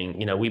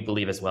testing, we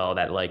believe as well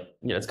that like,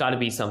 it's got to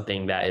be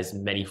something that is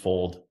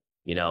manyfold.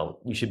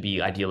 You should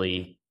be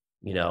ideally,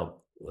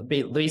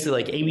 basically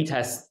like A/B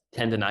tests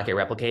tend to not get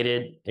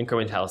replicated.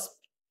 Incrementals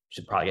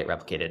should probably get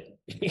replicated.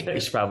 You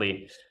should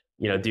probably,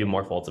 do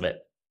more folds of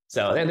it.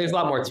 So there's a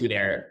lot more to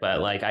there,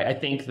 but like I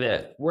think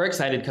that we're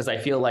excited because I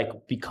feel like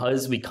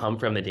because we come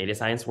from the data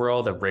science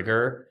world of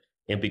rigor,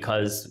 and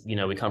because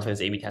we come from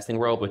this A/B testing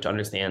world, which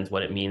understands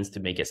what it means to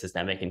make it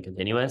systemic and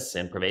continuous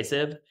and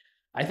pervasive,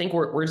 I think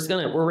we're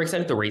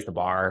excited to raise the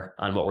bar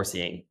on what we're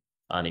seeing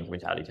on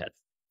incrementality tests.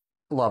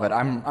 Love it.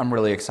 I'm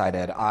really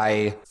excited.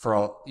 I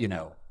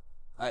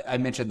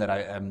mentioned that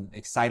I am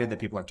excited that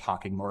people are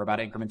talking more about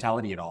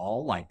incrementality at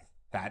all. Like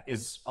that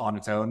is on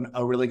its own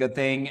a really good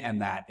thing.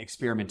 And that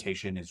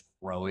experimentation is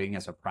growing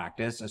as a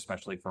practice,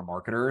 especially for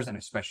marketers and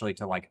especially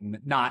to like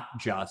not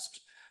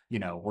just,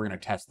 we're going to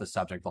test the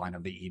subject line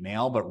of the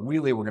email, but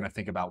really we're going to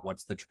think about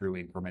what's the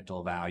true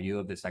incremental value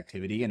of this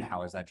activity and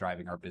how is that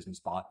driving our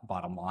business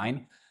bottom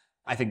line.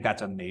 I think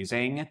that's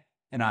amazing.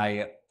 And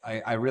I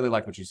really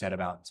like what you said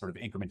about sort of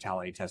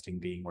incrementality testing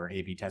being where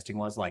A/B testing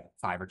was like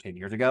 5 or 10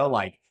 years ago.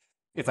 Like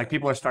it's like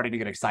people are starting to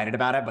get excited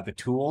about it, but the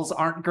tools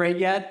aren't great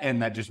yet. And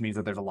that just means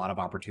that there's a lot of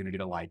opportunity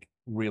to like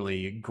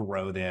really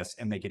grow this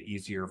and make it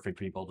easier for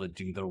people to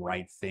do the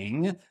right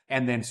thing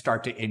and then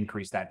start to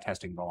increase that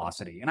testing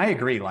velocity. And I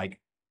agree. Like,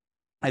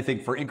 I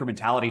think for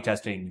incrementality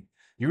testing,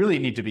 you really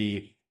need to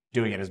be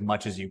doing it as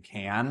much as you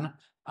can.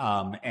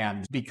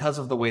 And because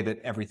of the way that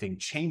everything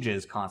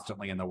changes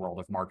constantly in the world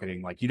of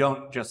marketing, like you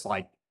don't just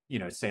like,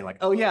 say like,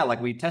 oh yeah,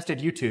 like we tested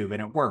YouTube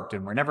and it worked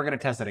and we're never going to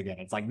test it again.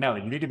 It's like, no,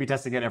 you need to be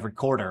testing it every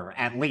quarter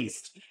at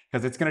least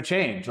because it's going to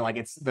change. Like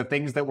it's the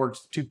things that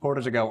worked 2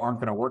 quarters ago aren't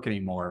going to work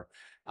anymore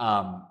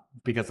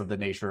because of the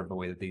nature of the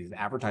way that these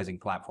advertising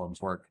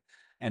platforms work.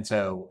 And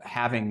so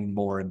having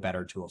more and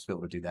better tools to be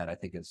able to do that, I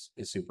think is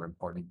super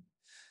important.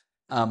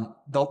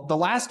 The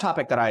last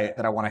topic that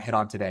I want to hit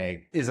on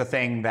today is a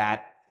thing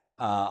that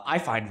I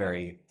find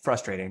very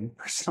frustrating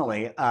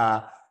personally.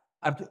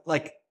 I'm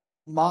like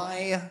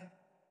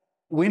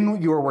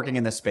when you're working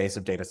in this space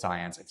of data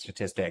science and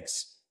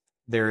statistics,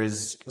 there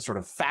is sort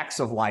of facts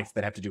of life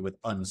that have to do with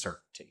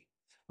uncertainty,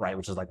 right?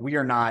 Which is like, we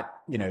are not,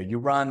 you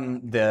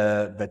run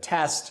the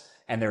test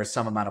and there's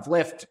some amount of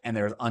lift, and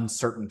there's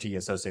uncertainty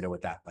associated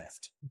with that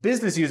lift.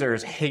 Business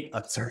users hate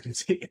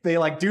uncertainty. They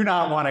like do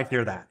not want to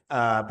hear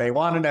that. They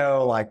want to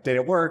know, like, did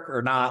it work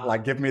or not?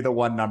 Like, give me the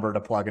one number to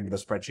plug into the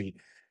spreadsheet.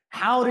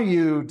 How do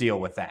you deal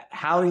with that?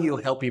 How do you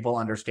help people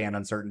understand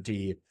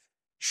uncertainty?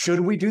 Should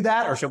we do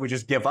that, or should we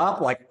just give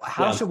up? Like,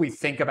 how should we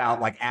think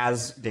about, like,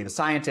 as data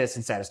scientists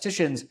and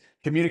statisticians,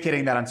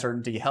 communicating that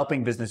uncertainty,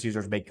 helping business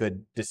users make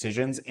good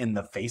decisions in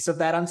the face of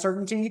that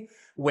uncertainty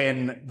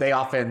when they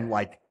often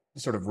like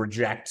sort of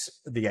reject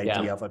the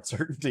idea of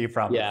uncertainty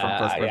from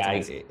first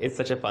principles? It's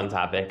such a fun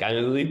topic. I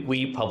mean,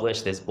 we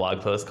published this blog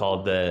post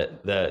called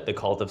the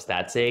Cult of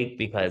Statsig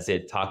because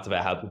it talked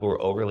about how people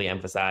were overly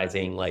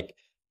emphasizing like,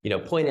 you know,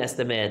 point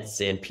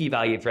estimates and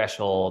p-value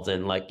thresholds,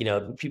 and like, you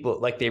know, people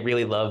like they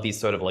really love these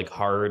sort of like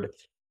hard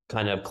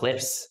kind of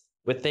cliffs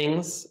with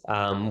things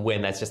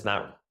when that's just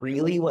not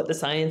really what the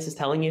science is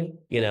telling you,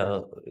 you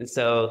know.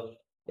 So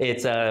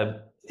it's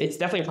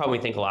definitely a problem we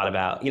think a lot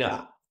about. You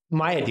know,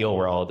 my ideal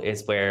world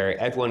is where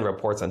everyone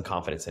reports on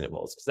confidence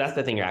intervals, because that's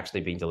the thing you're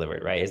actually being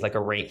delivered, right? It's like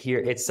a rate here,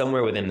 it's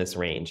somewhere within this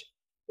range.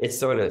 It's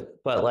sort of,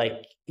 but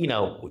like, you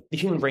know, the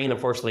human brain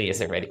unfortunately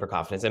isn't ready for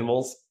confidence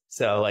intervals.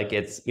 So like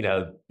it's, you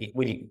know,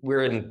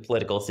 we're in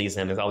political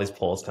season, there's all these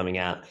polls coming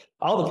out.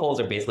 All the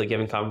polls are basically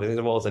giving confidence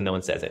intervals and no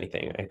one says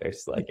anything, right?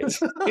 There's like, it's,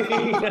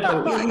 you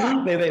know,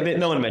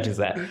 no one mentions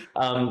that.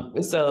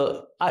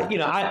 So, you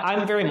know,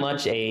 I'm very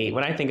much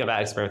when I think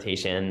about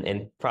experimentation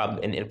and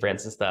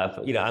inference and stuff,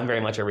 you know, I'm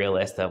very much a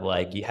realist of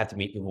like, you have to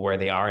meet people where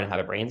they are and how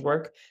their brains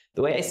work.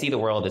 The way I see the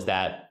world is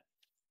that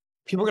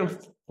people are going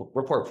to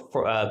report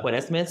point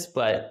estimates,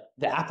 but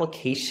the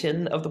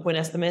application of the point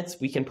estimates,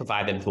 we can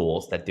provide them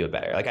tools that do it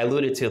better. Like I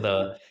alluded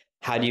to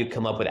how do you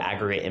come up with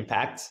aggregate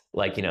impact?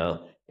 Like, you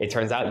know, it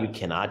turns out you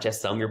cannot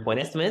just sum your point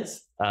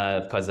estimates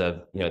because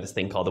of, you know, this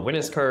thing called the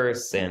winner's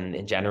curse and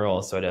in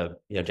general sort of,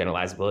 you know,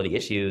 generalizability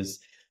issues.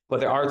 But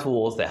there are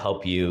tools that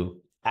help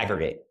you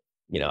aggregate.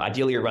 You know,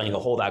 ideally you're running a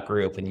holdout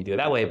group and you do it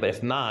that way. But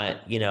if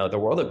not, you know, the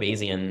world of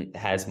Bayesian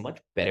has much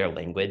better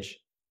language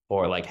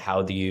for like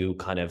how do you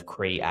kind of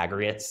create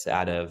aggregates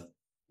out of,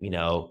 you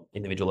know,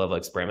 individual level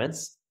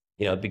experiments,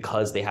 you know,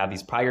 because they have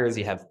these priors,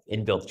 you have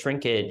inbuilt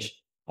shrinkage,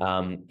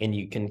 and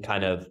you can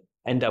kind of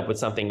end up with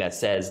something that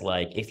says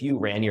like, if you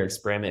ran your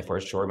experiment for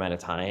a short amount of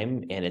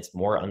time and it's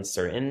more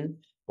uncertain,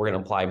 we're going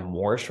to apply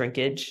more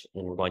shrinkage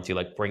and we're going to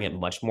like bring it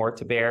much more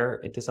to bear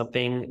into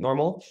something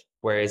normal.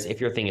 Whereas if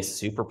your thing is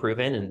super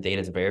proven and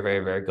data is very,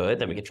 very, very good,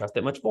 then we can trust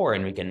it much more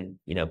and we can,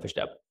 you know, push it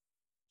up.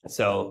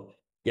 So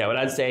yeah, what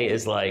I'd say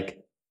is like,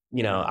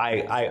 you know,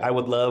 I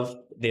would love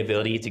the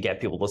ability to get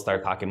people to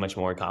start talking much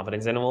more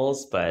confidence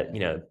intervals, but,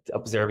 you know,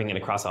 observing it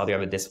across all the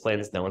other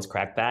disciplines, no one's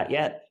cracked that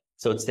yet.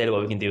 So instead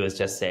what we can do is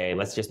just say,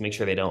 let's just make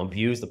sure they don't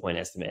abuse the point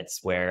estimates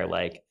where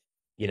like,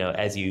 you know,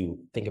 as you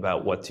think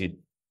about what to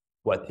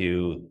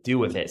do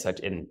with it,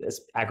 such in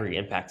aggregate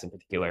impacts in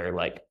particular,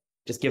 like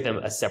just give them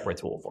a separate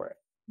tool for it.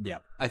 Yeah,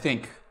 I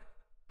think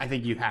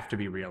you have to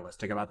be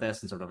realistic about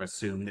this and sort of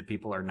assume that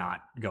people are not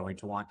going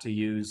to want to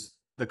use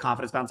the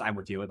confidence bounds. I'm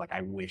with you. Like,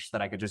 I wish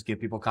that I could just give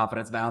people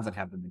confidence bounds and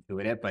have them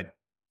intuit it, but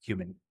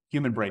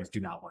human brains do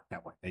not work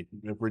that way. It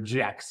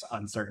rejects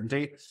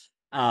uncertainty.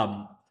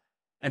 And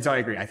so I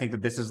agree. I think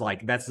that this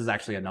is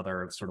actually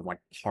another sort of like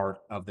part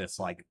of this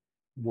like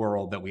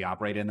world that we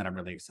operate in that I'm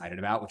really excited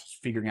about, which is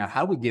figuring out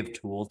how we give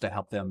tools to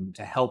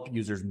help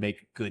users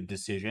make good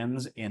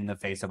decisions in the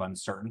face of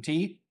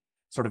uncertainty,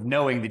 sort of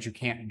knowing that you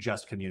can't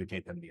just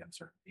communicate them the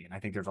uncertainty. And I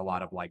think there's a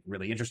lot of like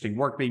really interesting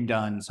work being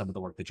done, some of the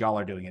work that y'all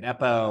are doing at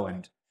Eppo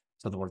and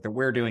some of the work that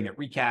we're doing at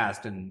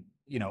Recast, and,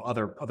 you know,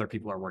 other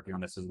people are working on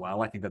this as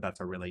well. I think that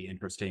that's a really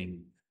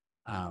interesting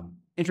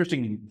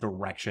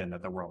direction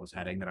that the world is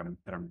heading that I'm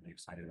really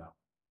excited about.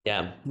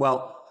 Yeah.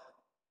 Well,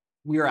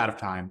 we are out of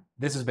time.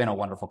 This has been a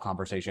wonderful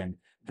conversation.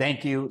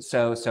 Thank you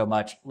so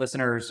much,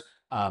 listeners.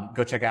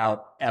 Go check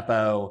out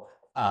Eppo.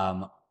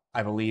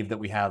 I believe that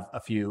we have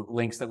a few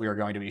links that we are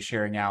going to be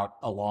sharing out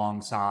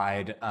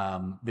alongside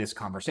this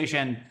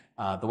conversation.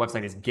 The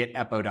website is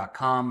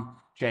geteppo.com.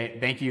 Jay,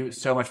 thank you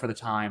so much for the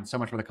time, so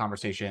much for the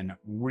conversation.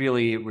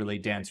 Really, really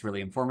dense,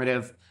 really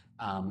informative.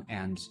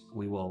 And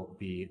we will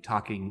be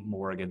talking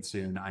more again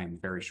soon. I am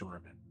very sure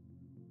of it.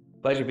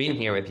 Pleasure being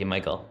here with you,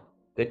 Michael.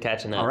 Good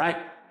catching up. All right.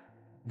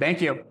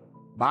 Thank you.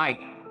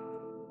 Bye.